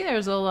you can see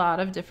there's a lot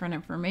of different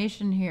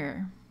information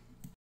here.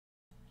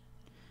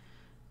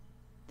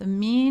 The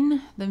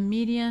mean, the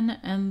median,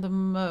 and the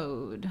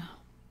mode.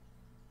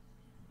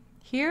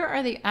 Here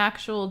are the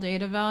actual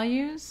data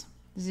values.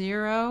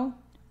 0,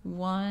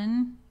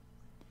 1,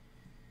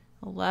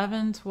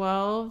 11,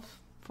 12,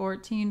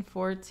 14,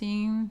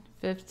 14,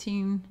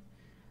 15,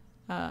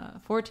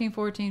 14,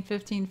 14,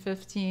 15,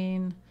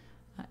 15,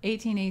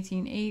 18,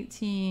 18,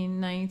 18,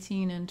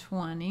 19, and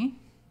 20.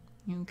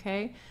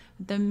 Okay,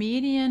 the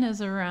median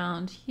is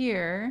around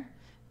here,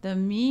 the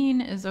mean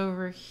is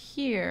over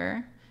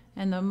here,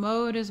 and the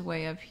mode is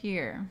way up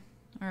here.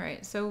 All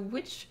right, so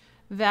which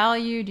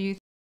value do you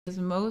think is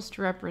most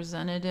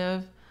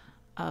representative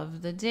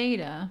of the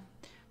data?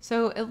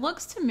 So it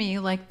looks to me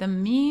like the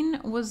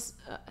mean was...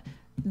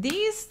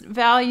 these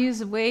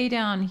values way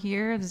down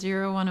here,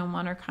 0, 1, and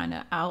 1, are kind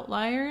of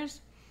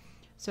outliers.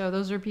 So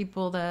those are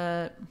people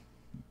that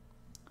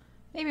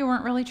maybe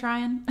weren't really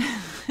trying.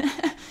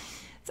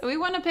 So we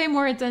want to pay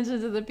more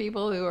attention to the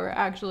people who are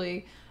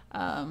actually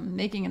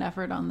making an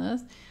effort on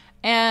this.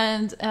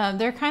 And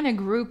they're kind of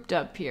grouped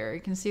up here.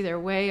 You can see they're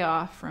way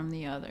off from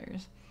the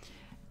others.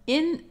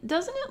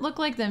 Doesn't it look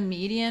like the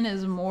median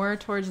is more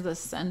towards the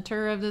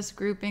center of this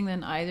grouping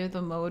than either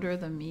the mode or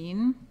the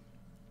mean?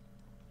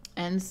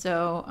 And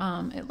so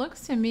it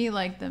looks to me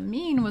like the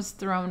mean was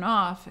thrown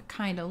off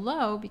kind of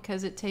low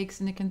because it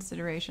takes into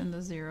consideration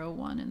the 0,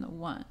 1, and the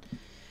 1.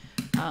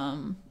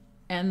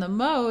 And the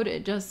mode,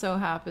 it just so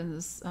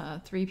happens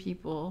 3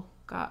 people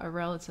got a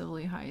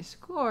relatively high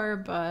score,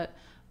 but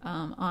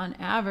on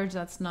average,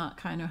 that's not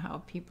kind of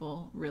how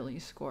people really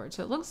scored.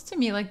 So it looks to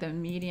me like the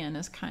median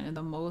is kind of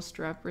the most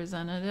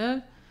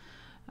representative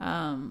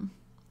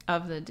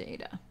of the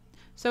data.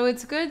 So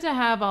it's good to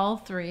have all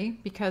 3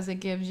 because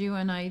it gives you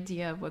an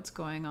idea of what's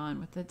going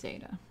on with the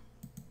data.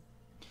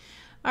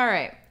 All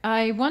right,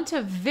 I want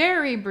to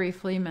very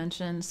briefly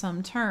mention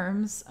some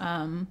terms.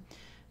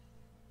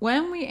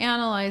 When we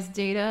analyze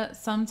data,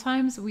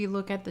 sometimes we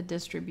look at the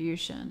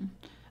distribution,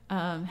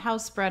 how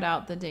spread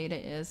out the data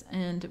is,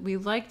 and we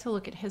like to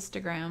look at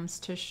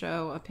histograms to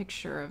show a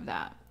picture of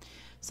that.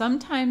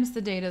 Sometimes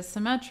the data is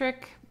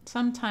symmetric,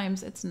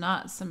 sometimes it's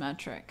not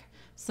symmetric.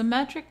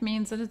 Symmetric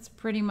means that it's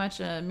pretty much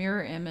a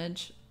mirror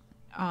image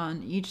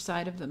on each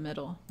side of the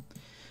middle.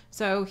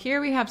 So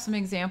here we have some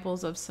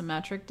examples of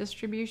symmetric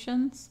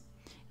distributions.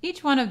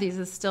 Each one of these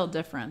is still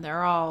different. They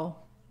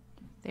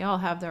all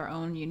have their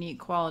own unique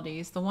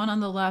qualities. The one on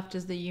the left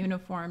is the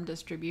uniform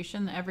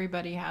distribution.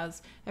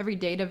 Every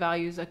data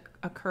values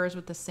occurs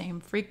with the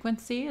same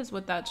frequency is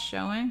what that's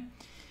showing.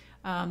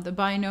 The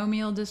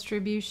binomial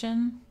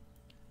distribution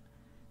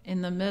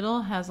in the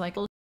middle has like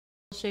a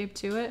shape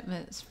to it.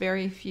 It's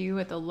very few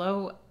at the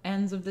low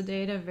ends of the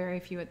data, very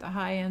few at the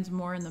high ends,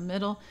 more in the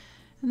middle.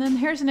 And then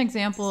here's an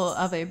example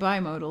of a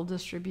bimodal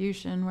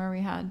distribution where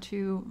we had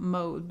 2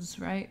 modes,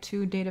 right?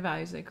 2 data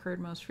values that occurred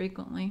most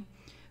frequently.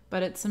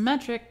 But it's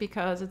symmetric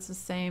because it's the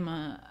same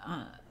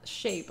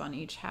shape on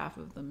each half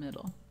of the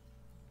middle.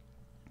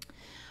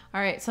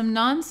 All right, some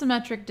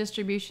non-symmetric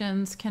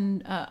distributions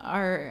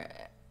are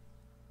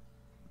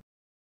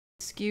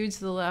skewed to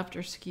the left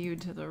or skewed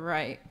to the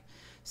right.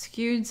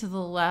 Skewed to the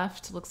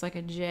left looks like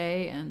a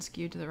J, and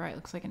skewed to the right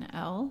looks like an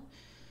L.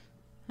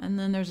 And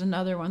then there's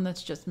another one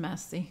that's just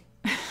messy.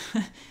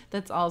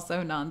 That's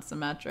also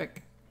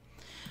non-symmetric.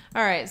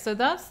 All right, so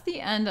that's the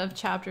end of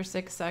Chapter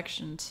 6,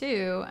 Section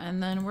 2,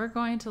 and then we're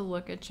going to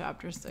look at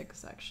Chapter 6,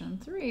 Section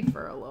 3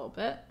 for a little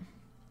bit.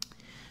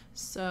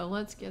 So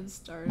let's get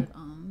started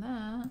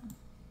on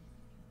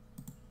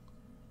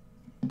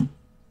that.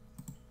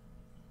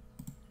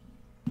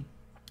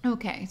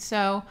 Okay,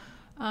 so,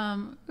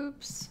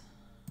 oops.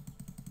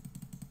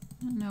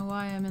 I don't know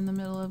why I'm in the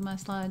middle of my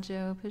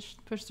slideshow.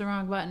 Push the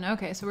wrong button.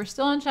 Okay, so we're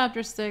still in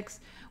Chapter 6.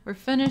 We're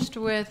finished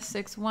with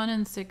 6.1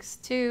 and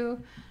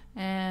 6.2.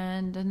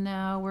 And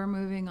now we're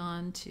moving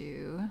on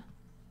to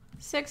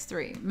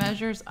 6.3,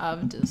 measures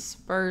of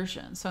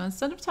dispersion. So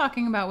instead of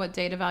talking about what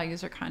data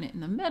values are kind of in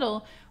the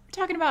middle, we're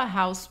talking about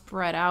how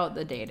spread out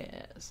the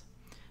data is.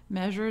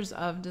 Measures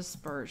of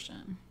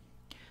dispersion.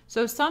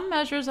 So some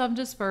measures of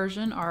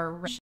dispersion are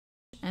range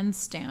and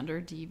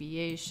standard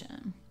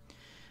deviation.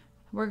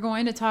 We're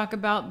going to talk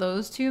about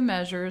those two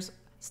measures,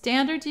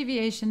 standard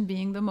deviation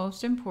being the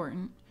most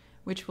important,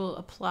 which will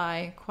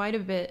apply quite a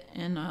bit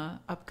in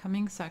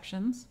upcoming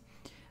sections.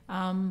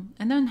 And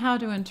then how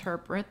to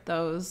interpret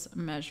those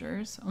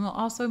measures. And we'll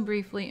also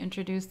briefly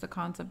introduce the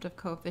concept of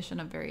coefficient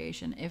of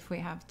variation if we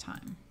have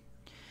time.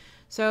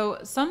 So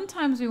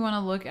sometimes we want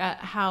to look at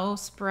how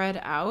spread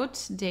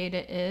out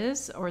data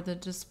is, or the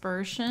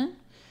dispersion.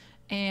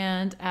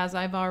 And as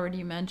I've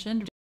already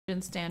mentioned,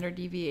 and standard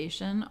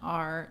deviation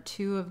are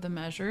two of the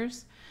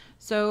measures.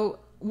 So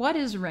what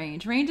is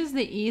range? Range is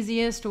the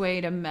easiest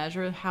way to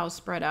measure how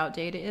spread out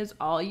data is.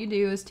 All you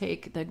do is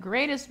take the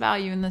greatest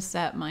value in the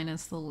set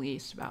minus the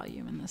least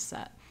value in the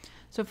set.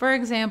 So for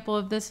example,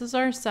 if this is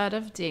our set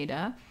of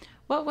data,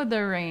 what would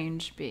the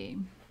range be?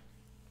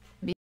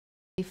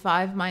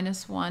 5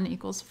 minus 1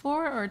 equals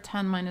 4, or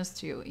 10 minus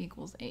 2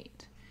 equals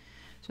 8?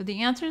 So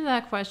the answer to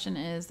that question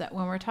is that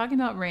when we're talking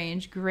about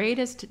range,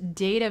 greatest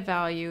data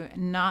value,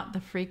 not the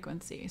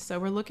frequency. So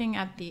we're looking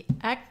at the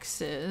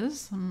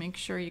x's. Let me make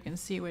sure you can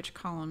see which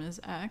column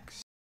is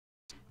x.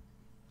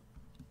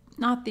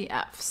 Not the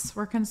f's.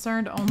 We're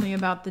concerned only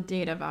about the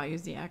data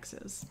values, the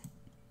x's.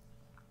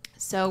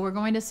 So we're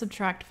going to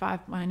subtract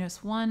 5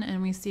 minus 1,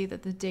 and we see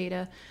that the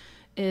data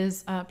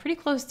is pretty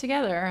close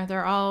together.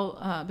 They're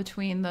all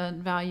between the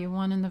value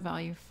 1 and the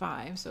value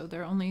 5. So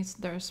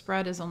their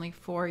spread is only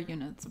 4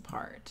 units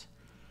apart.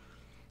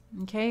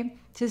 Okay,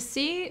 to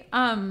see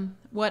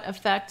what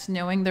effect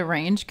knowing the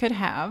range could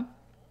have,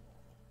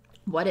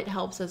 what it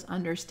helps us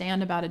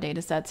understand about a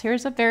data set,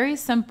 here's a very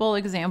simple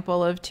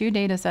example of two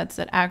data sets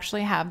that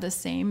actually have the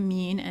same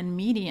mean and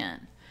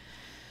median.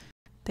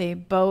 They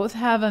both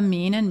have a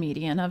mean and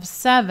median of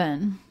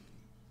 7.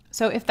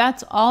 So if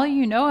that's all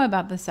you know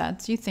about the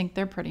sets, you think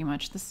they're pretty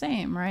much the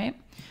same, right?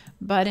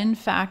 But in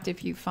fact,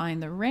 if you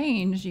find the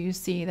range, you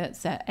see that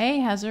set A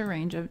has a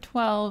range of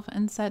 12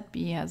 and set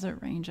B has a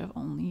range of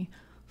only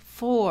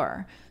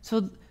 4.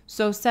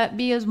 So set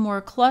B is more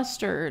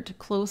clustered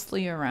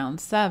closely around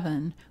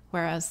 7,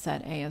 whereas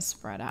set A is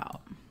spread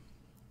out.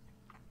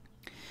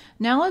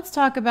 Now let's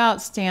talk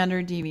about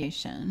standard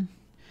deviation.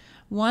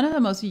 One of the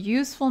most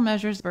useful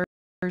measures of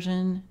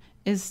dispersion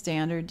is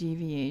standard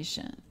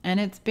deviation, and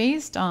it's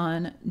based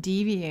on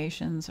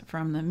deviations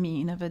from the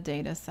mean of a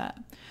data set.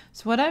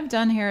 So what I've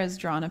done here is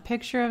drawn a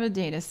picture of a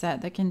data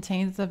set that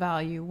contains the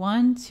value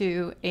 1,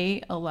 2,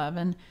 8,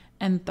 11,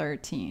 and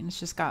 13. It's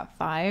just got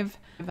 5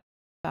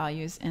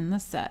 values in the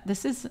set.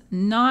 This is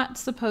not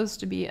supposed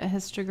to be a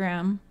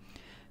histogram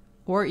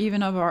or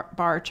even a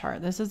bar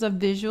chart. This is a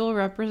visual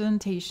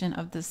representation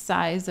of the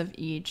size of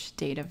each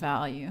data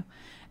value.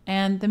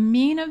 And the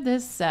mean of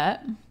this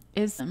set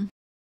is,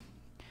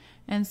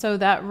 and so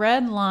that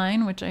red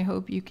line, which I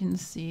hope you can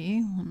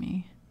see,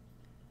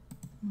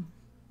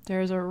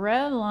 there's a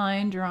red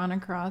line drawn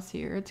across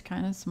here. It's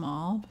kind of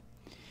small.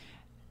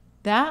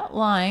 That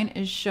line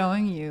is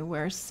showing you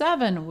where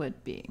 7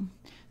 would be.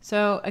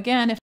 So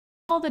again, if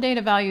all the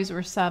data values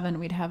were 7,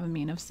 we'd have a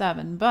mean of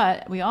 7.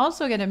 But we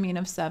also get a mean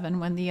of 7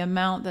 when the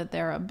amount that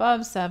they're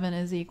above 7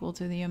 is equal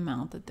to the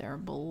amount that they're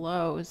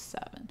below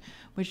 7,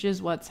 which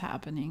is what's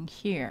happening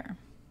here.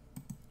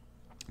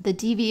 The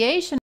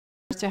deviation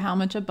to how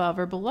much above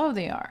or below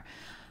they are.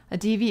 A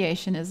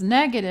deviation is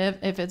negative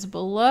if it's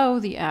below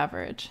the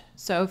average.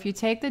 So if you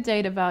take the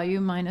data value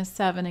minus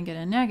 7 and get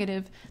a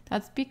negative,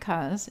 that's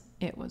because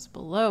it was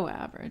below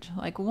average.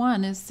 Like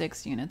 1 is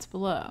 6 units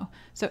below.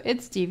 So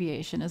its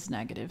deviation is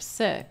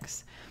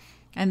 -6.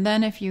 And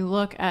then if you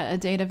look at a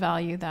data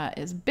value that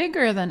is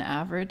bigger than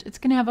average, it's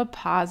going to have a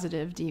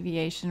positive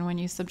deviation when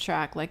you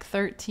subtract, like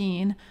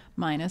 13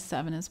 minus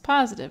 7 is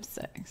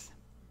 +6.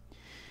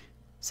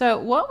 So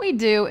what we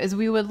do is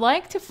we would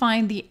like to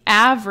find the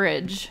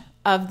average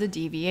of the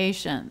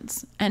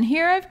deviations. And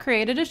here I've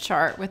created a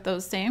chart with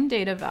those same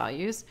data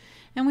values,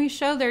 and we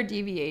show their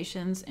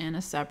deviations in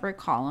a separate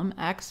column,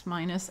 x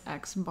minus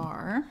x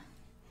bar.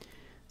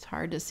 It's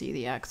hard to see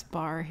the x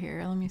bar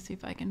here. Let me see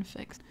if I can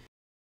fix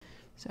it.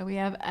 So we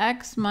have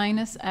x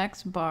minus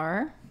x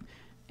bar.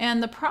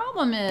 And the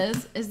problem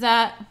is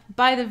that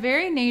by the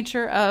very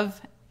nature of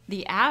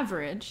the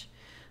average,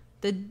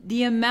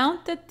 the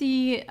amount that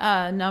the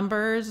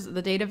numbers,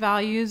 the data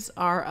values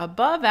are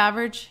above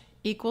average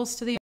equals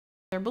to the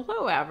they're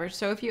below average.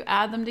 So if you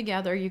add them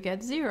together, you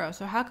get 0.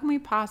 So how can we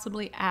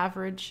possibly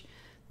average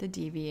the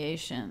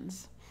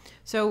deviations?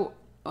 So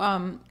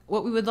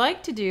what we would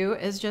like to do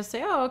is just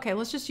say, oh, okay,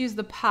 let's just use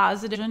the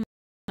positive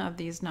of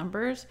these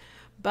numbers.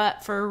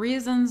 But for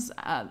reasons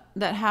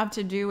that have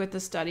to do with the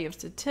study of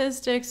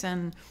statistics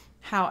and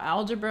how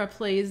algebra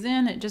plays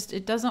in,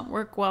 it doesn't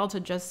work well to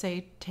just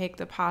say take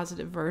the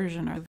positive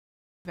version of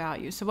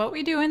value. So what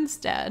we do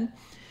instead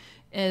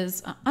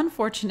is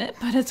unfortunate,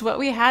 but it's what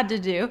we had to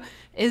do,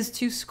 is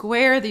to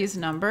square these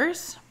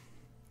numbers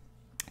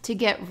to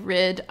get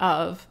rid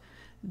of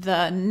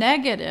the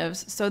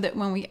negatives so that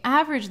when we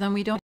average them,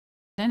 we don't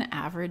get an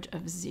average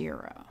of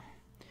 0,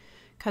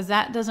 because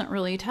that doesn't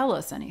really tell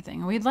us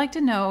anything. We'd like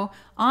to know,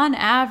 on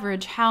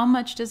average, how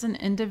much does an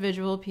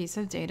individual piece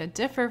of data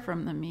differ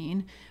from the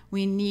mean?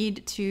 We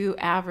need to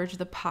average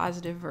the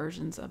positive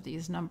versions of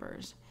these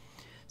numbers.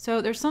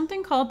 So there's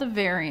something called the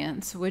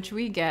variance, which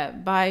we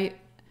get by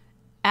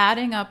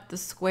adding up the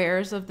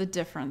squares of the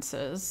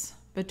differences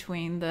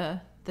between the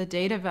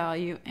data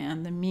value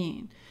and the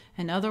mean.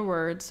 In other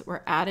words,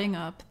 we're adding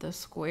up the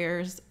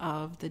squares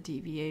of the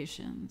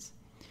deviations.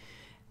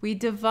 We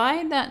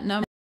divide that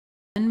number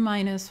by n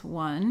minus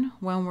 1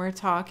 when we're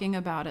talking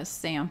about a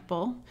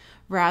sample,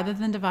 rather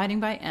than dividing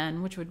by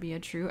n, which would be a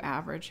true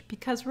average,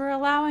 because we're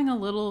allowing a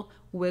little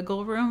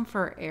wiggle room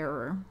for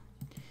error.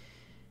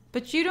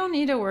 But you don't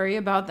need to worry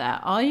about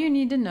that. All you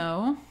need to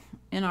know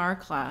in our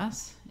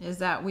class is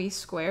that we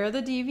square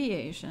the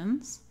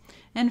deviations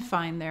and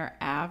find their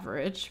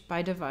average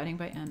by dividing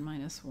by n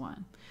minus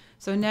 1.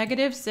 So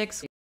negative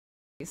 6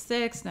 is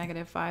 6,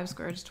 negative 5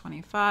 squared is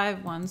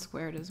 25, 1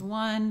 squared is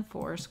 1,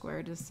 4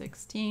 squared is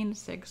 16,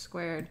 6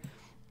 squared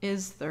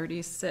is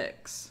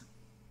 36.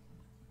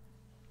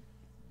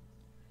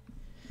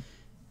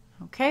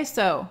 Okay,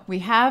 so we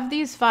have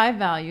these 5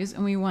 values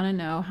and we want to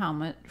know how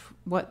much,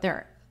 what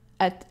they're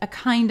at, a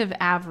kind of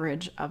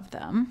average of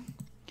them.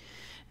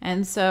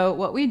 And so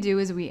what we do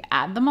is we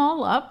add them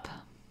all up,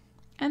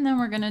 and then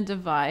we're going to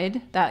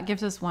divide. That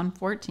gives us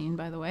 114,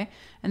 by the way.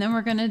 And then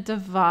we're going to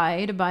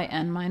divide by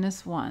n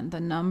minus 1, the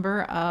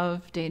number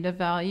of data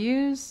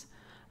values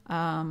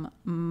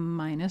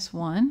minus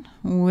 1,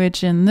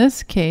 which in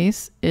this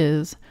case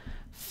is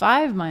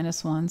 5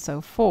 minus 1, so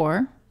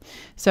 4.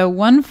 So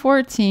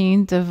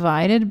 114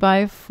 divided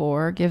by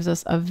 4 gives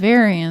us a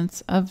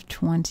variance of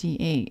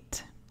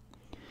 28.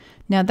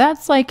 Now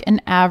that's like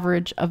an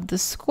average of the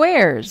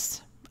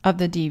squares of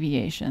the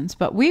deviations,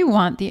 but we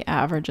want the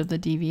average of the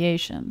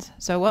deviations.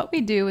 So what we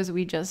do is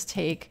we just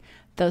take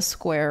the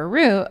square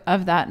root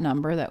of that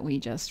number that we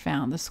just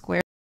found, the square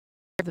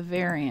root of the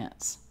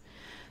variance.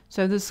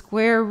 So the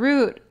square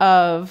root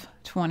of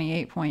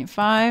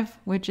 28.5,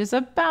 which is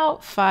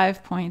about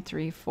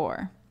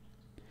 5.34.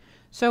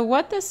 So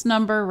what this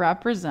number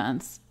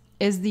represents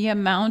is the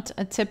amount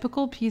a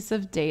typical piece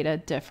of data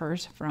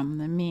differs from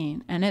the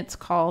mean, and it's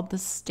called the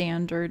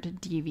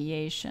standard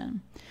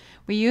deviation.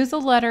 We use the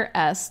letter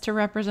S to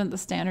represent the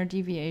standard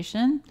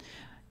deviation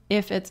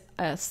if it's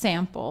a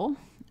sample,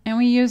 and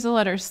we use the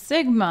letter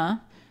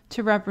sigma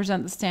to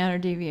represent the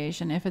standard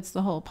deviation if it's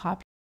the whole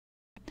population.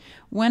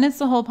 When it's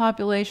the whole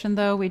population,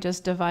 though, we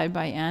just divide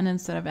by n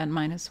instead of n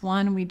minus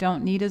 1. We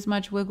don't need as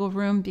much wiggle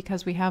room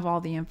because we have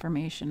all the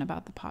information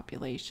about the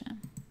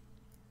population.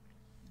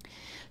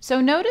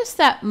 So notice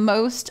that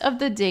most of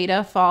the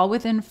data fall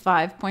within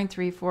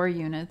 5.34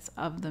 units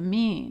of the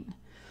mean,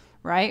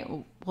 right?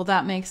 Well,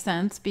 that makes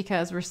sense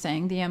because we're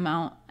saying the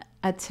amount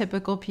a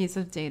typical piece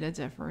of data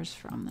differs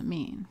from the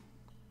mean.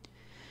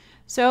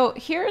 So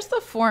here's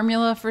the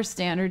formula for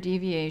standard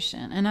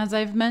deviation. And as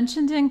I've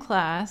mentioned in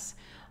class,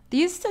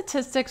 these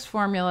statistics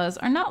formulas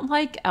are not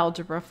like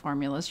algebra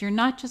formulas. You're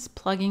not just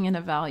plugging in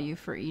a value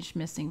for each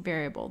missing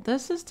variable.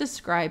 This is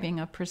describing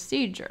a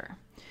procedure.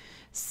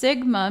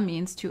 Sigma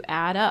means to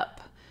add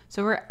up.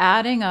 So we're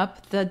adding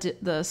up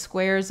the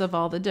squares of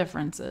all the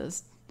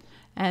differences.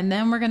 And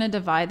then we're going to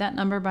divide that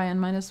number by n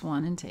minus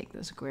 1 and take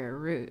the square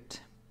root.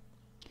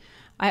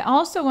 I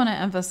also want to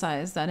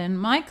emphasize that in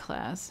my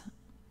class,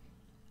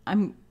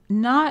 I'm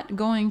not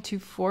going to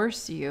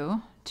force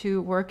you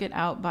to work it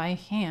out by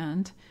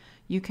hand.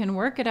 You can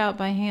work it out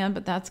by hand,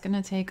 but that's going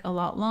to take a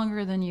lot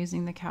longer than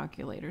using the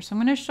calculator. So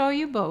I'm going to show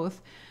you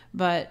both,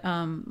 but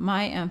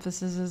my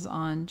emphasis is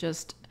on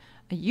just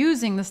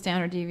using the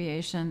standard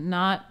deviation,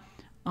 not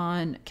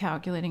on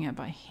calculating it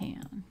by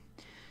hand.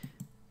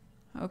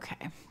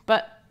 Okay,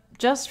 but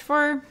just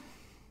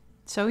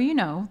so you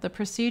know, the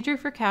procedure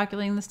for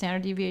calculating the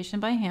standard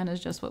deviation by hand is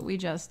just what we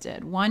just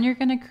did. One, you're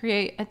going to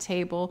create a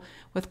table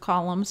with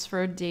columns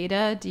for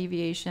data,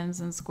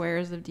 deviations, and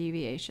squares of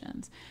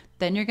deviations.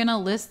 Then you're going to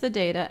list the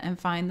data and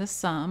find the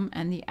sum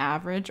and the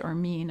average or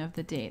mean of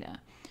the data.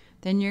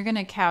 Then you're going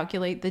to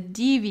calculate the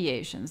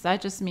deviations.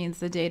 That just means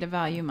the data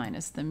value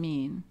minus the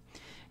mean.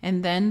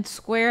 And then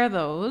square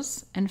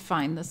those and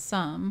find the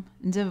sum.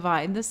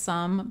 Divide the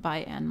sum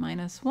by n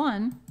minus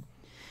 1,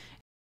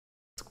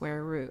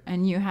 square root,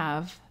 and you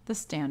have the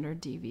standard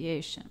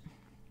deviation.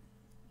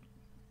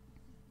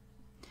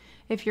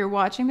 If you're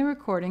watching the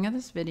recording of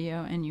this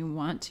video and you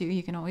want to,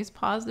 you can always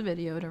pause the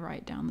video to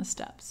write down the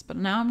steps. But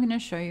now I'm going to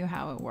show you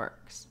how it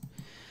works.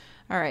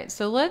 All right,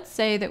 so let's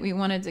say that we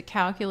wanted to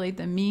calculate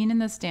the mean and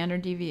the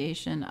standard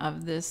deviation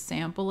of this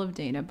sample of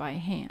data by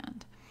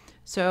hand.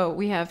 So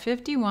we have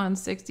 51,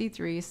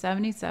 63,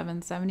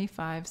 77,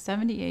 75,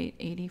 78,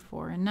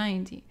 84, and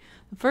 90.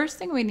 The first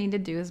thing we need to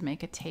do is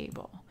make a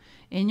table.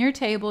 In your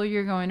table,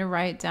 you're going to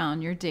write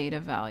down your data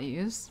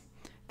values: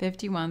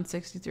 51,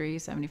 63,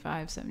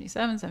 75,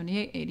 77,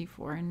 78,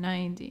 84, and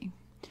 90.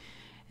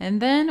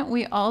 And then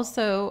we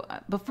also,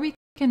 before we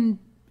can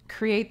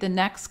create the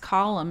next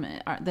column.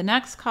 The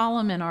next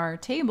column in our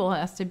table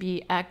has to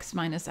be x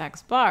minus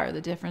x bar,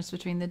 the difference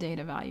between the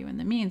data value and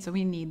the mean. So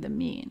we need the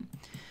mean.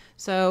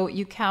 So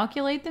you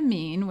calculate the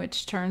mean,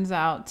 which turns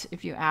out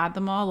if you add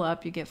them all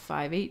up, you get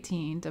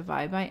 518.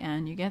 Divide by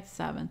n, you get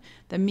 7.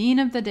 The mean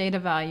of the data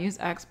values,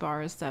 x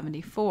bar, is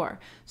 74.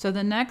 So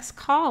the next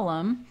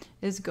column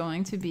is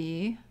going to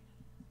be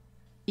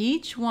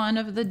each one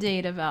of the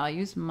data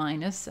values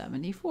minus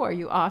 74.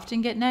 You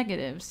often get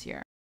negatives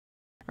here,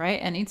 right?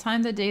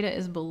 Anytime the data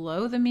is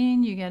below the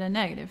mean, you get a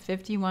negative.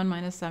 51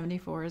 minus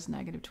 74 is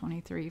negative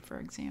 23, for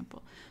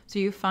example. So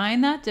you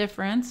find that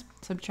difference,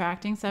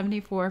 subtracting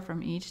 74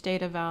 from each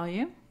data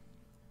value.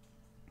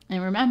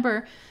 And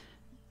remember,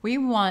 we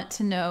want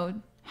to know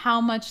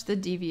how much the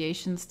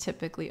deviations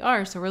typically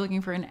are. So we're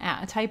looking for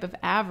a type of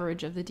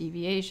average of the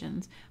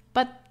deviations.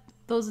 But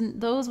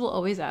those will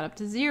always add up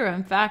to 0.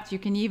 In fact, you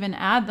can even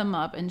add them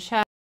up and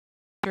check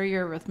sure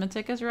your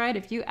arithmetic is right.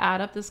 If you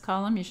add up this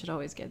column, you should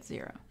always get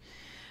 0.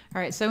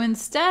 All right, so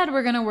instead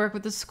we're going to work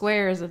with the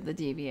squares of the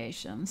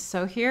deviations.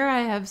 So here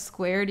I have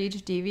squared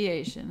each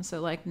deviation. So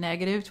like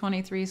negative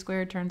 23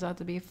 squared turns out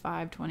to be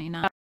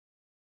 529.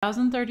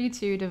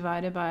 1032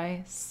 divided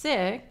by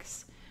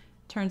 6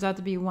 turns out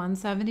to be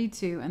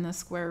 172, and the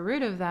square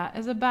root of that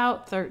is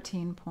about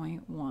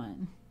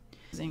 13.1.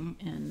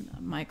 In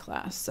my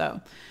class.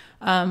 So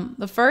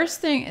the first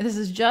thing, this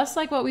is just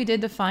like what we did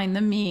to find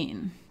the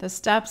mean. The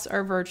steps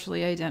are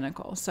virtually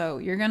identical. So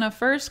you're going to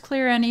first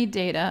clear any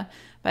data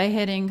by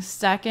hitting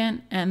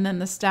second and then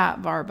the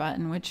stat bar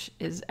button, which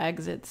is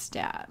exit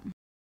stat.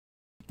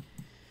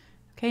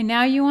 Okay,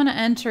 now you want to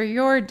enter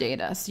your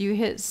data. So you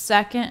hit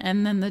second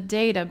and then the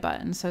data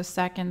button, so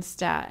second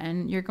stat,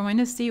 and you're going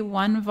to see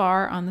one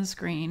var on the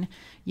screen.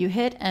 You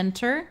hit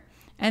enter,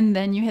 and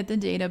then you hit the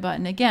data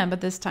button again, but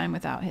this time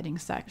without hitting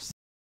sext.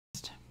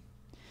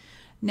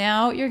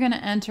 Now you're going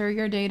to enter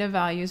your data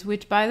values,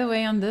 which, by the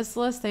way, on this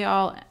list, they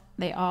all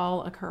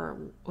occur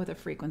with a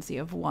frequency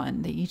of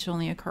 1. They each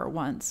only occur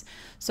once.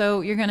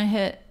 So you're going to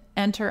hit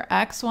enter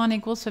x1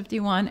 equals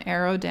 51,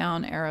 arrow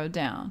down, arrow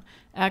down.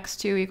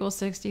 x2 equals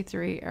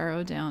 63,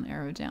 arrow down,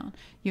 arrow down.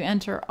 You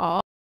enter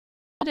all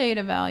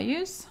data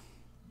values,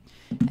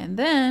 and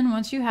then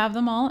once you have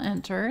them all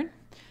entered,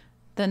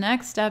 the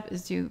next step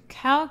is to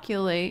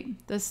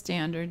calculate the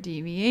standard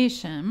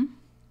deviation.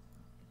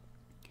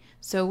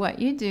 So what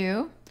you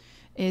do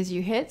is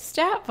you hit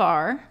stat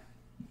var,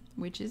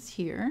 which is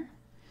here,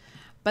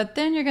 but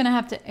then you're going to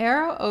have to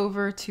arrow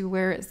over to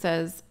where it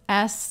says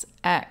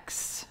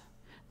SX,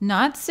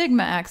 not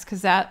sigma x,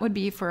 because that would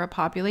be for a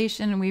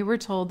population, and we were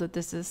told that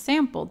this is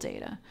sample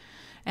data.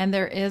 And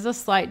there is a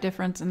slight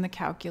difference in the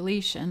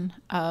calculation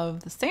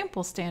of the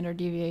sample standard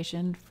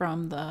deviation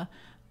from the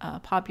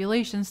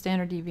population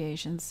standard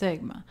deviation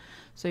sigma.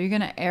 So you're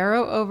going to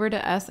arrow over to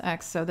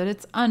SX so that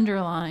it's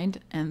underlined,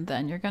 and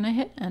then you're going to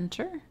hit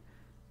enter.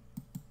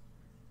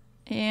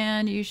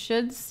 And you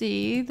should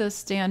see the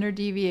standard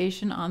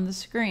deviation on the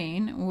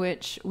screen,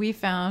 which we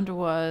found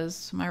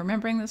was, am I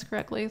remembering this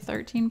correctly,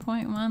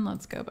 13.1?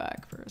 Let's go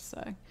back for a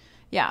sec.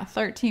 Yeah,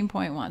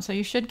 13.1. So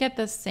you should get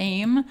the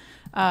same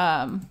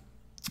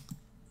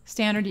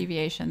standard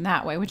deviation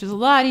that way, which is a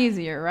lot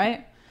easier,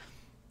 right?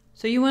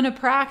 So you want to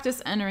practice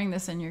entering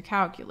this in your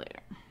calculator.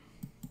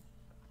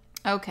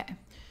 Okay,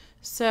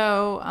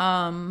 so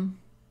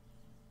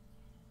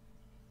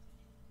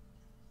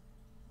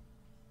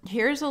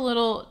here's a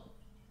little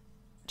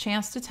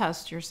chance to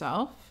test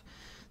yourself.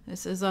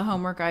 This is a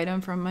homework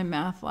item from my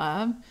math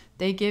lab.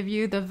 They give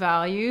you the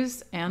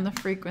values and the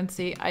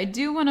frequency. I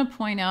do want to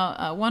point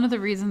out one of the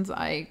reasons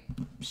I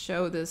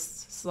show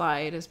this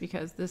slide is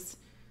because this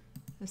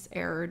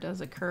error does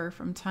occur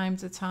from time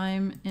to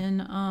time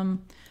in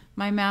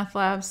my math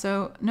lab.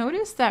 So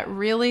notice that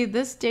really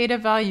this data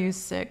value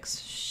 6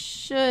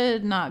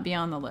 should not be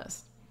on the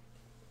list,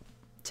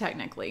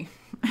 technically,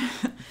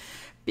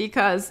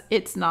 because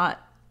it's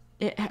not,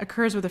 it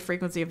occurs with a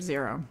frequency of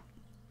 0.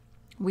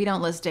 We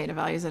don't list data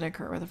values that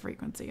occur with a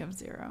frequency of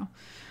 0.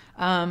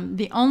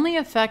 The only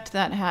effect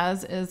that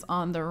has is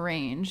on the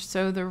range.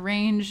 So the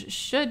range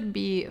should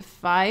be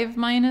 5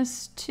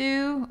 minus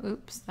 2.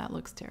 Oops, that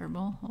looks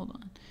terrible. Hold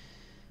on.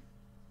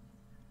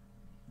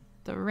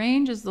 The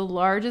range is the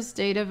largest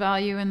data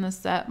value in the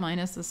set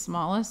minus the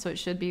smallest, so it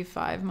should be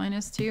 5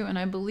 minus 2. And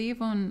I believe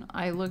when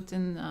I looked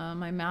in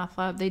my math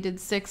lab, they did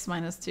 6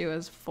 minus 2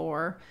 as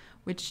 4,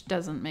 which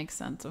doesn't make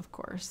sense, of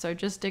course. So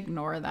just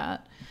ignore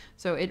that.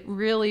 So it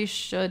really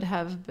should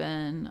have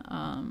been,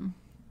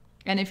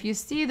 and if you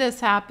see this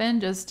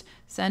happen, just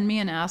send me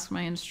an Ask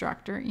My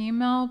Instructor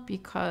email,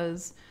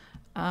 because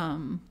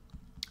I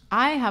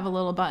have a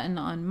little button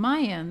on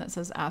my end that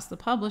says Ask the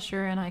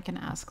Publisher, and I can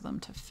ask them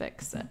to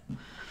fix it.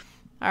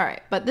 All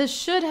right, but this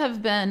should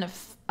have been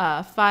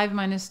 5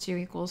 minus 2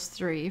 equals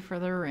 3 for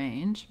the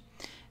range.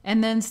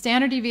 And then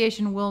standard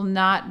deviation will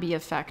not be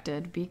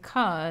affected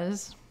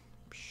because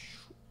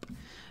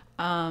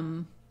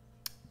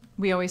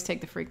we always take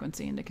the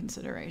frequency into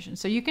consideration.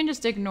 So you can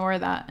just ignore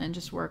that and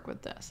just work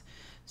with this.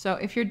 So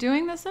if you're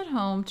doing this at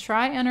home,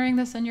 try entering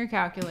this in your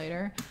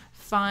calculator.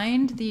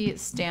 find the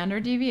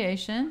standard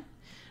deviation.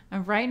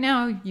 And right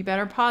now, you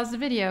better pause the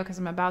video because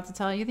I'm about to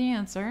tell you the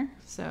answer.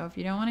 So if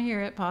you don't want to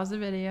hear it, pause the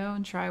video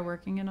and try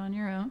working it on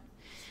your own.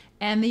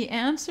 And the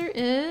answer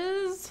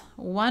is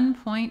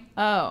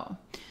 1.0.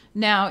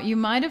 Now, you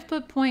might have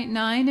put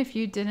 0.9 if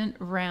you didn't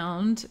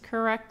round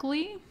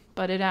correctly,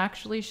 but it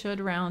actually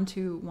should round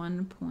to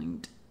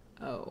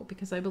 1.0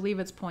 because I believe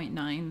it's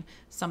 0.9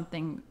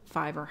 something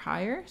 5 or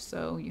higher,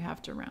 so you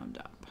have to round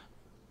up.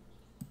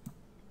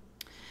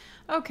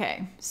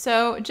 Okay,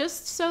 so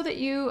just so that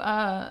you,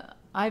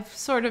 I've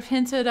sort of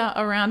hinted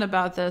around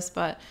about this,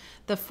 but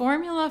the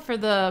formula for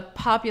the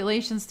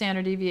population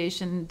standard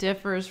deviation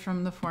differs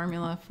from the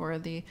formula for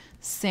the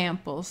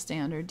sample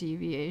standard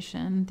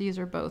deviation. These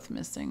are both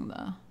missing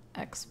the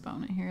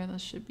exponent here.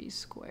 This should be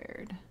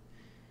squared.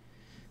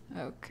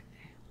 Okay,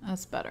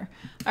 that's better.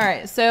 All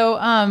right, so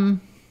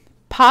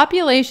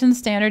population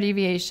standard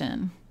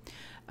deviation.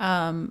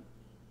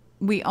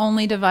 We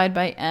only divide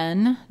by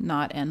n,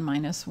 not n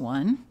minus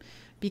 1,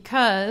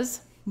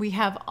 because we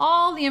have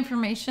all the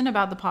information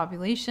about the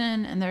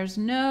population and there's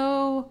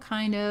no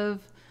kind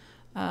of,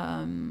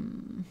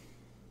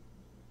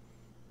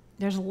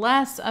 there's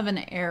less of an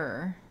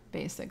error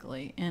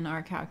basically in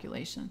our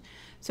calculation.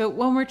 So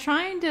when we're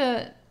trying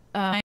to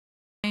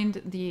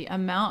find the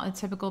amount a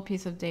typical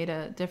piece of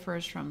data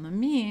differs from the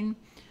mean,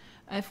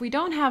 if we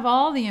don't have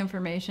all the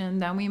information,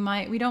 then we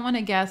don't want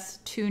to guess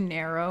too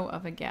narrow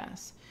of a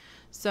guess.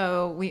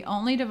 So we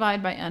only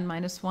divide by n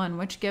minus 1,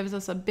 which gives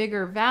us a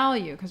bigger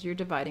value because you're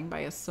dividing by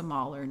a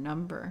smaller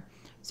number.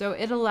 So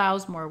it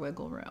allows more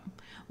wiggle room.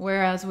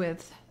 Whereas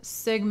with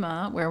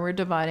sigma, where we're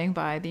dividing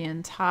by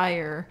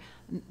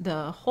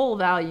the whole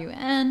value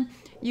n,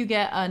 you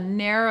get a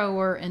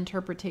narrower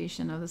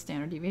interpretation of the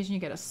standard deviation. You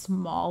get a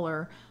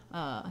smaller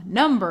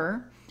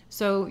number.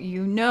 So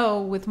you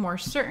know with more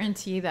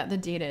certainty that the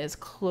data is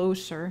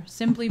closer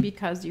simply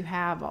because you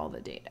have all the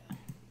data.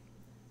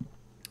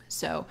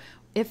 So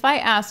if I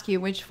ask you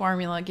which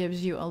formula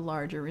gives you a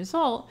larger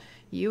result,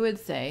 you would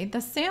say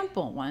the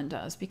sample one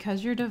does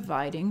because you're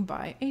dividing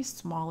by a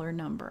smaller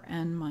number,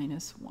 n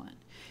minus 1.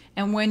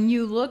 And when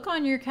you look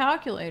on your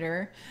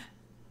calculator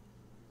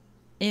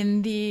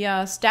in the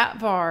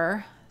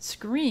StatVar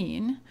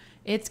screen,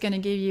 it's going to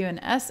give you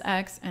an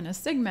SX and a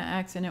sigma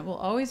x, and it will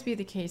always be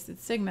the case that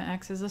sigma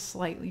x is a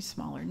slightly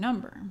smaller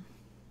number.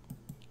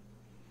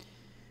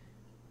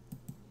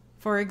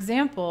 For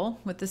example,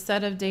 with the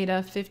set of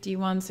data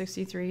 51,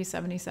 63,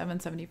 77,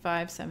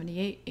 75,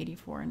 78,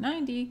 84, and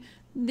 90,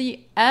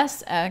 the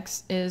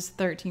SX is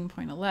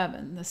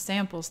 13.11, the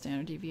sample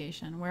standard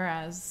deviation,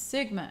 whereas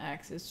sigma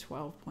x is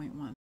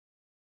 12.1.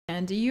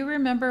 And do you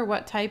remember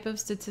what type of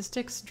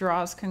statistics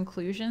draws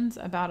conclusions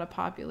about a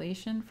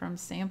population from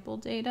sample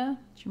data?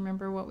 Do you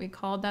remember what we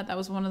called that? That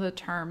was one of the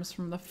terms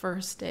from the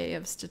first day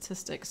of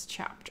statistics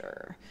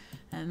chapter.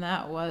 And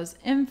that was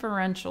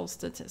inferential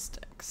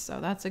statistics. So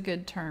that's a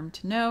good term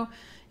to know.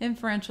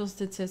 Inferential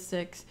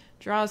statistics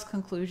draws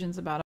conclusions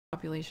about a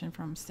population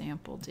from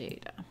sample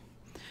data.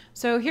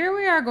 So here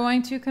we are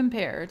going to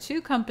compare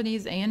two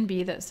companies, A and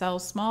B, that sell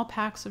small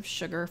packs of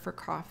sugar for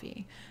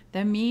coffee.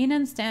 The mean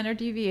and standard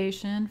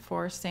deviation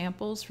for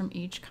samples from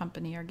each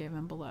company are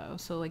given below.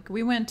 So like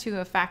we went to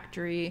a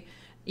factory,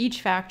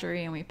 each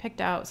factory, and we picked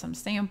out some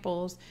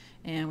samples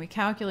and we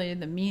calculated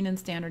the mean and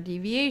standard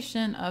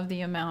deviation of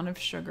the amount of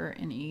sugar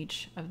in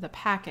each of the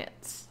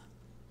packets.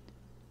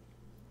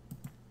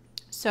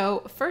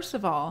 So first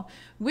of all,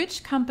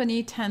 which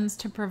company tends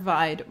to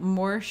provide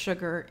more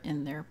sugar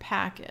in their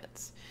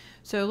packets?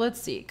 So let's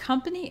see,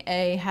 company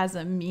A has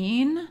a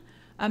mean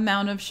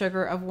amount of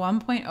sugar of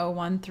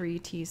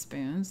 1.013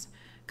 teaspoons.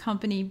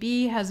 Company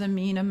B has a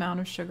mean amount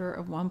of sugar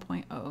of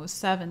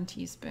 1.007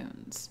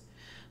 teaspoons.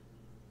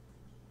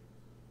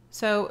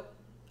 So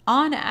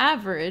on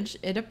average,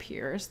 it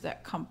appears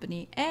that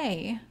company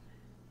A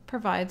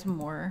provides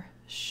more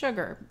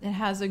sugar. It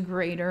has a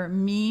greater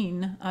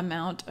mean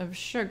amount of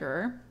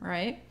sugar,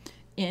 right,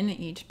 in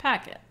each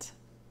packet.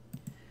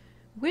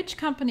 Which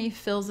company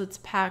fills its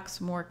packs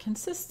more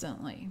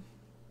consistently?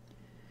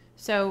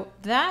 So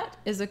that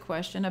is a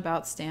question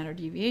about standard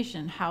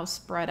deviation, how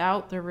spread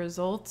out the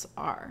results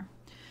are.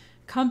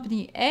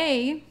 Company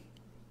A,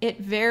 it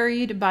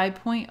varied by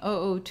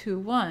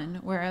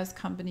 0.0021, whereas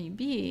company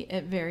B,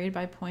 it varied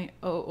by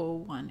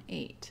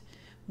 0.0018.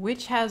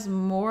 Which has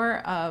more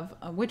of,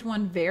 which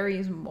one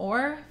varies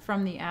more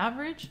from the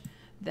average?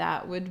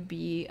 That would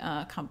be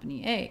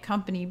company A.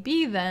 Company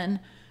B then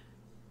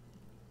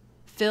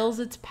fills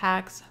its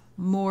packs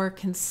more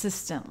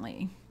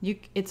consistently.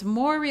 It's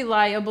more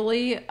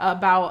reliably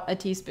about a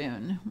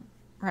teaspoon,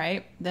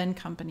 right, than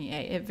company A.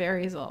 It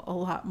varies a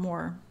lot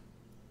more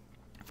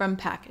from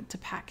packet to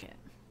packet.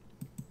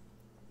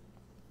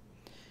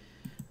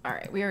 All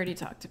right, we already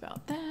talked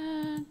about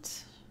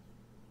that.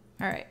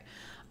 All right.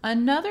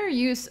 Another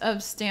use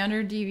of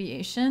standard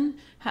deviation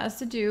has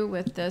to do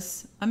with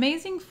this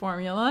amazing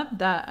formula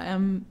that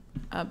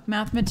a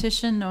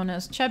mathematician known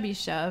as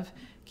Chebyshev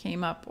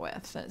came up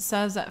with. That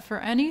says that for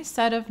any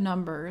set of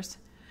numbers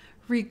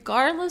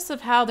regardless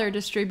of how they're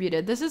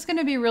distributed. This is going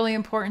to be really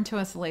important to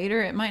us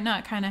later. It might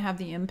not kind of have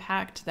the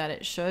impact that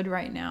it should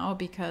right now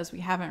because we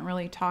haven't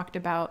really talked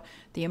about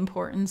the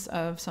importance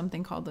of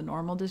something called the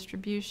normal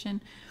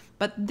distribution.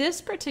 But this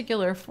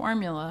particular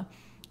formula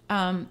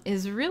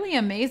is really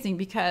amazing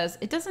because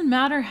it doesn't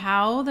matter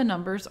how the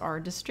numbers are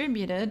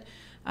distributed.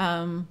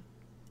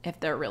 If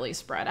they're really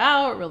spread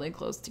out, really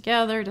close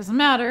together, it doesn't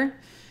matter.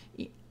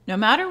 No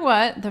matter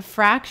what, the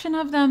fraction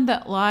of them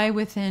that lie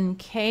within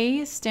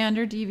k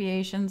standard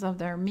deviations of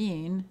their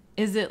mean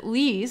is at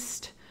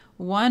least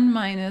 1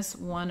 minus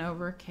 1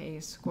 over k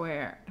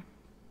squared.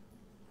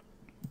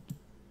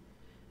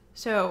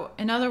 So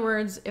in other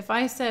words, if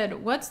I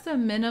said, what's the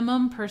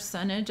minimum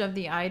percentage of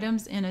the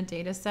items in a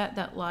data set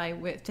that lie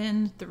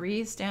within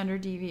 3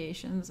 standard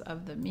deviations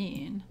of the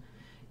mean,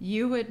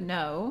 you would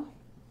know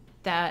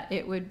that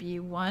it would be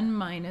 1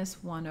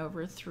 minus 1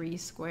 over 3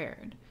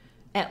 squared,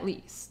 at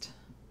least.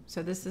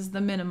 So this is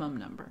the minimum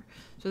number.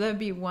 So that would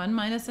be 1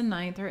 minus a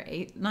ninth or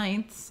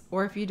 8/9,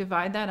 or if you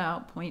divide that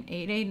out,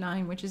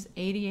 0.889, which is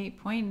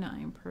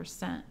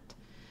 88.9%.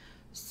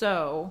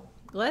 So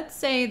let's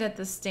say that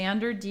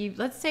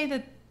let's say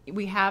that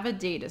we have a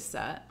data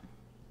set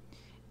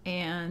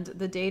and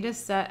the data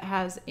set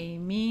has a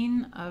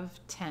mean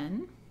of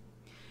 10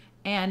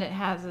 and it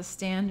has a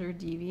standard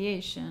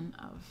deviation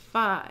of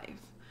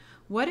 5.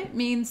 What it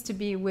means to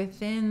be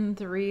within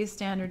 3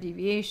 standard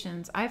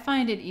deviations, I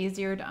find it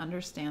easier to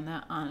understand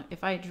that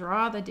if I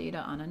draw the data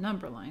on a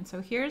number line.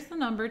 So here's the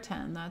number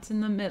 10, that's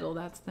in the middle,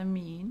 that's the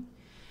mean.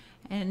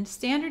 And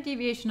standard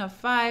deviation of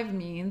 5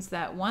 means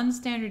that 1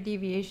 standard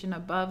deviation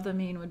above the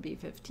mean would be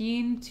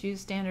 15, 2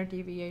 standard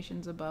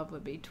deviations above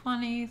would be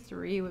 20,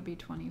 3 would be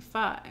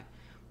 25.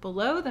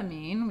 Below the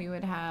mean, we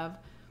would have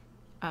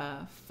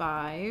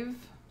 5,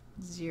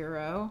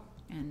 0,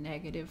 and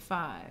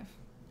 -5.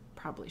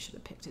 Probably should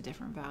have picked a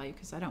different value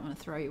because I don't want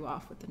to throw you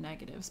off with the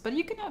negatives, but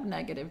you can have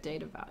negative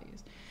data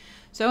values.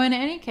 So in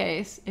any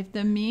case, if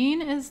the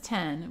mean is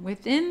 10,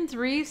 within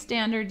 3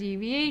 standard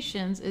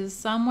deviations is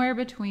somewhere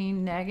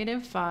between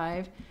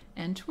 -5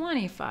 and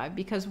 25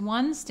 because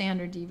 1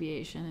 standard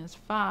deviation is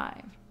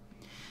 5.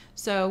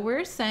 So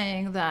we're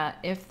saying that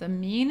if the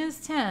mean is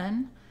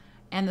 10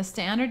 and the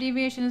standard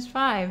deviation is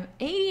 5,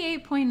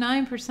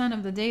 88.9%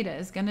 of the data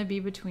is going to be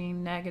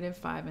between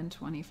 -5 and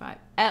 25,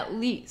 at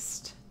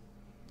least.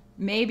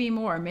 Maybe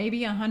more,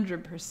 maybe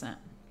 100%,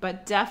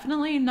 but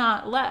definitely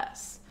not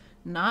less,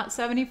 not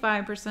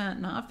 75%,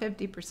 not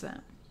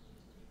 50%.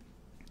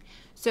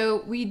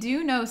 So we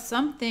do know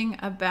something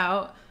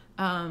about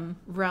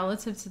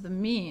relative to the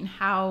mean,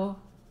 how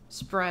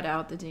spread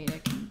out the data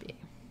can be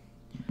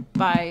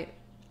by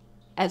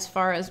as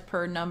far as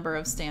per number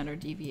of standard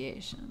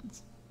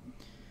deviations.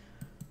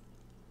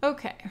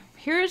 Okay,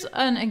 here's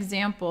an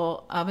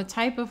example of a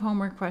type of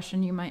homework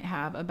question you might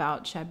have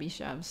about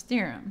Chebyshev's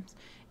theorems.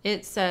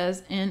 It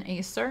says, in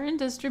a certain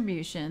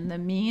distribution, the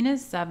mean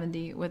is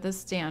 70 with a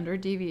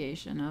standard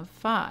deviation of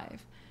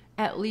 5.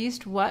 At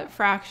least what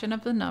fraction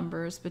of the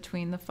numbers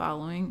between the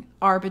following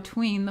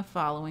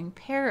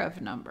pair of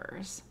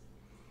numbers?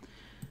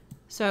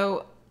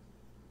 So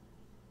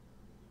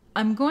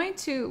we're going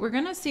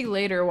to see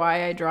later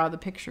why I draw the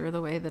picture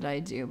the way that I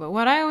do. But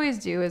what I always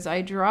do is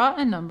I draw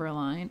a number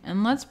line,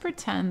 and let's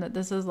pretend that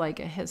this is like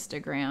a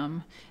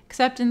histogram,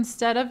 except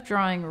instead of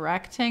drawing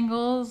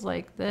rectangles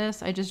like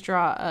this, I just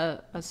draw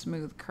a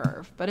smooth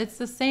curve. But it's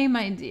the same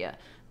idea.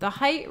 The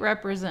height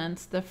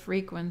represents the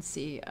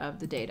frequency of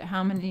the data,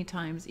 how many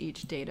times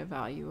each data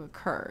value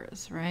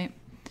occurs, right?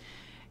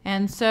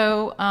 And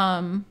so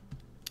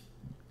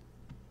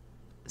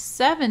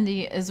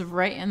 70 is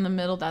right in the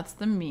middle, that's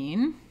the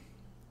mean.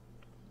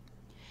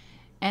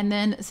 And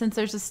then since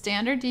there's a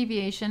standard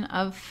deviation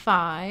of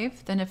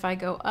 5, then if I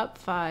go up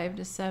 5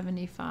 to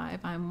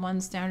 75, I'm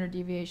 1 standard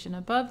deviation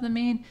above the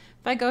mean.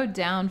 If I go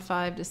down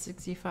 5 to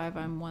 65,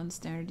 I'm 1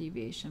 standard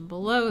deviation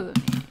below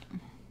the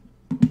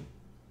mean.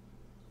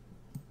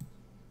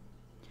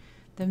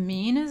 The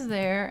mean is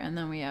there, and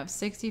then we have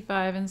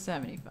 65 and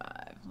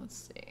 75. Let's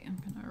see, I'm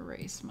going to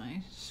erase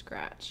my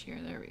scratch here.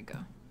 There we go.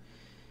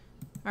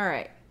 All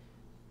right,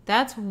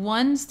 that's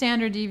 1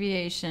 standard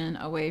deviation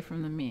away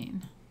from the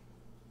mean.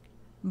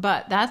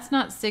 But that's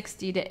not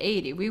 60 to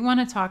 80. We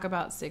want to talk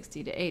about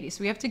 60 to 80.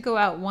 So we have to go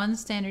out 1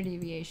 standard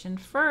deviation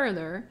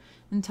further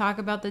and talk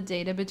about the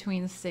data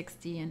between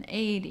 60 and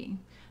 80.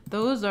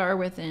 Those are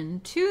within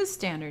 2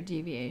 standard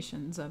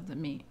deviations of the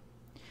mean.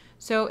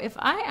 So if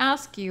I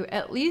ask you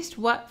at least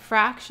what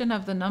fraction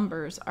of the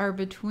numbers are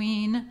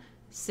between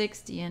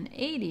 60 and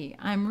 80,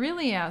 I'm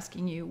really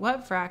asking you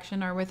what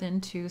fraction are within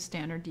 2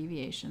 standard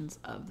deviations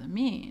of the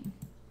mean.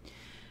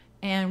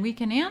 And we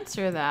can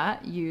answer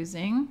that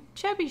using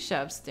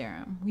Chebyshev's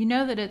theorem. We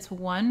know that it's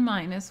 1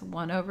 minus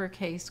 1 over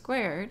k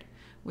squared,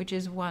 which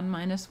is 1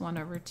 minus 1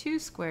 over 2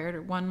 squared,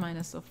 or 1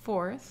 minus a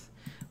fourth,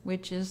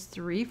 which is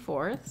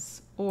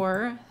 3/4,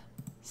 or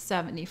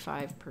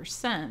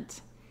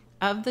 75%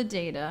 of the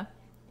data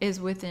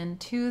is within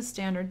 2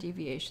 standard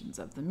deviations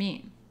of the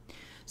mean.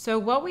 So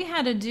what we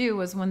had to do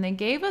was when they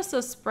gave us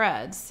a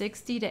spread,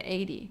 60 to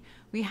 80,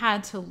 we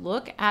had to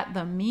look at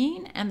the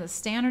mean and the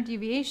standard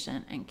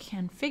deviation and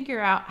can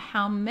figure out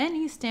how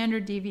many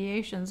standard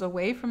deviations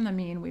away from the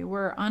mean we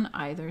were on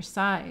either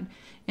side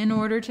in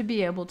order to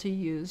be able to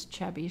use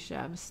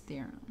Chebyshev's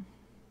theorem.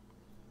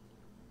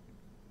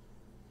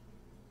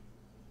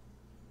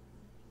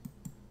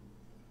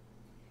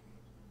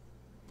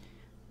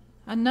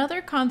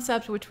 Another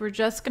concept which we're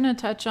just going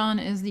to touch on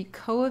is the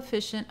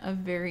coefficient of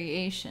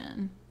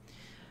variation.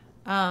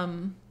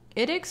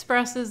 It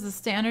expresses the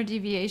standard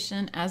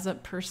deviation as a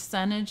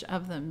percentage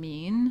of the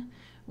mean,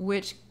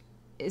 which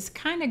is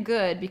kind of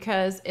good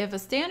because if a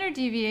standard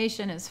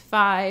deviation is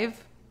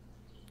 5,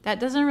 that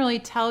doesn't really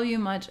tell you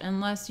much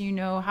unless you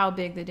know how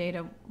big the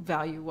data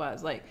value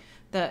was. Like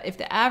if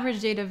the average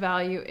data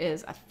value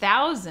is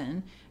 1,000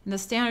 and the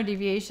standard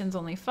deviation is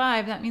only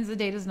 5, that means the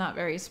data is not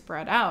very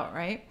spread out,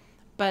 right?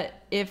 But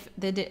if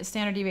the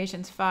standard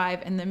deviation is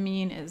 5 and the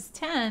mean is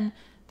 10,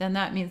 then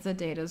that means the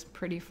data is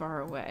pretty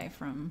far away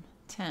from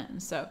 10.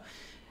 So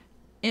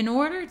in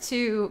order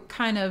to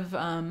kind of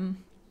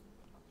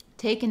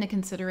take into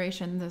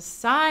consideration the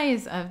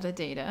size of the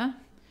data,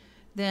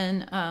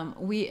 then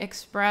we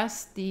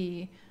express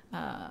we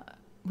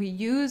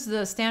use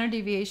the standard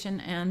deviation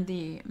and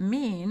the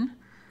mean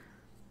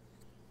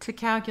to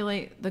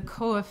calculate the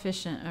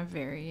coefficient of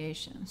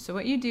variation. So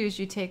what you do is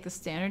you take the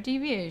standard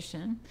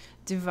deviation,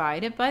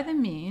 divide it by the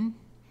mean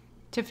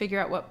to figure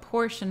out what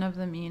portion of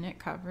the mean it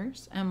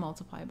covers, and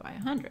multiply by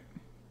 100.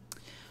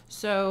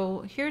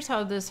 So here's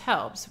how this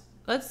helps.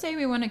 Let's say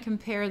we want to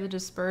compare the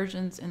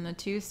dispersions in the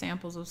two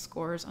samples of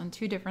scores on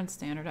two different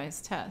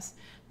standardized tests.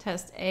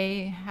 Test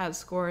A has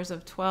scores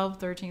of 12,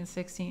 13,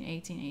 16,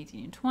 18,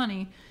 18, and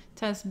 20.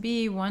 Test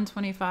B,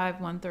 125,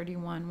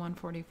 131,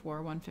 144,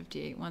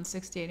 158,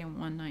 168, and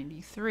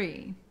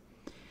 193.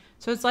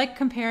 So it's like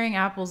comparing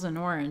apples and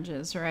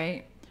oranges,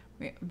 right?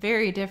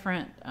 Very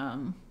different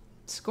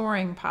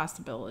scoring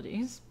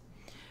possibilities.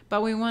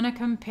 But we want to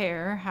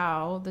compare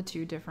how the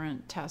two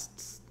different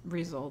tests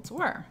results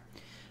were.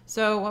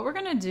 So what we're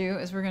going to do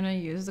is we're going to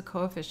use the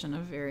coefficient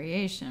of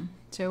variation.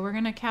 So we're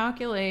going to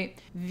calculate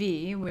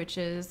V, which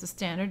is the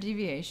standard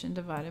deviation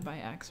divided by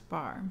X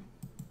bar.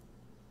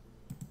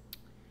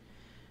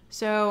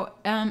 So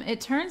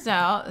it turns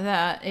out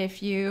that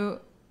if you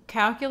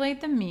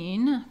calculate the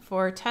mean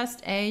for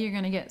test A, you're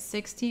going to get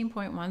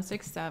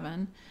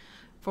 16.167.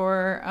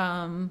 For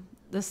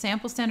the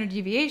sample standard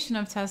deviation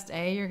of test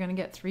A, you're going to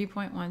get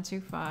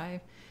 3.125.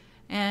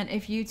 And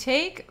if you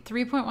take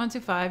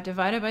 3.125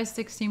 divided by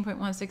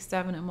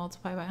 16.167 and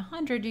multiply by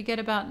 100, you get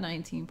about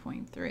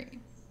 19.3.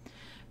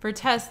 For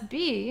test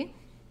B,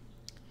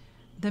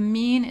 the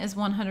mean is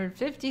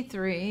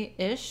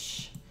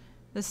 153-ish.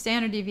 The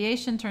standard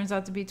deviation turns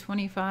out to be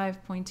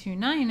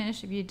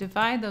 25.29-ish. If you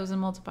divide those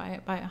and multiply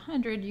it by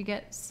 100, you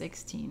get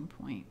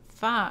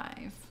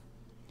 16.5.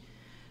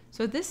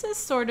 So this is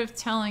sort of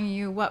telling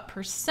you what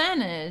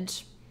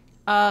percentage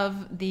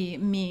of the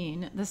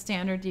mean the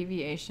standard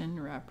deviation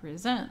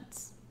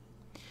represents.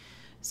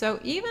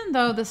 So even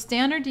though the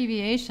standard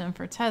deviation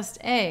for test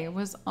A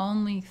was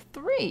only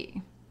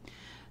 3,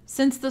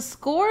 since the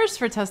scores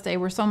for test A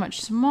were so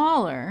much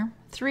smaller,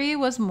 3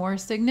 was more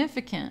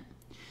significant.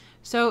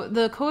 So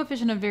the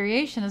coefficient of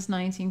variation is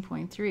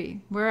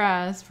 19.3,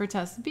 whereas for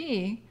test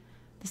B,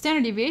 the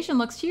standard deviation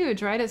looks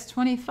huge, right? It's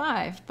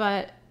 25,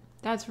 but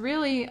that's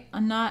really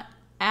not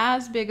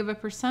as big of a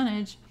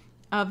percentage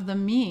of the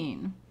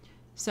mean.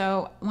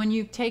 So when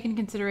you take into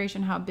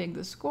consideration how big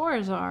the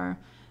scores are,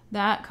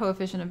 that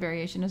coefficient of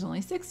variation is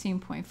only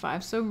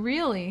 16.5. So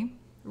really,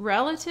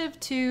 relative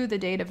to the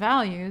data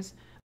values,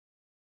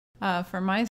 for my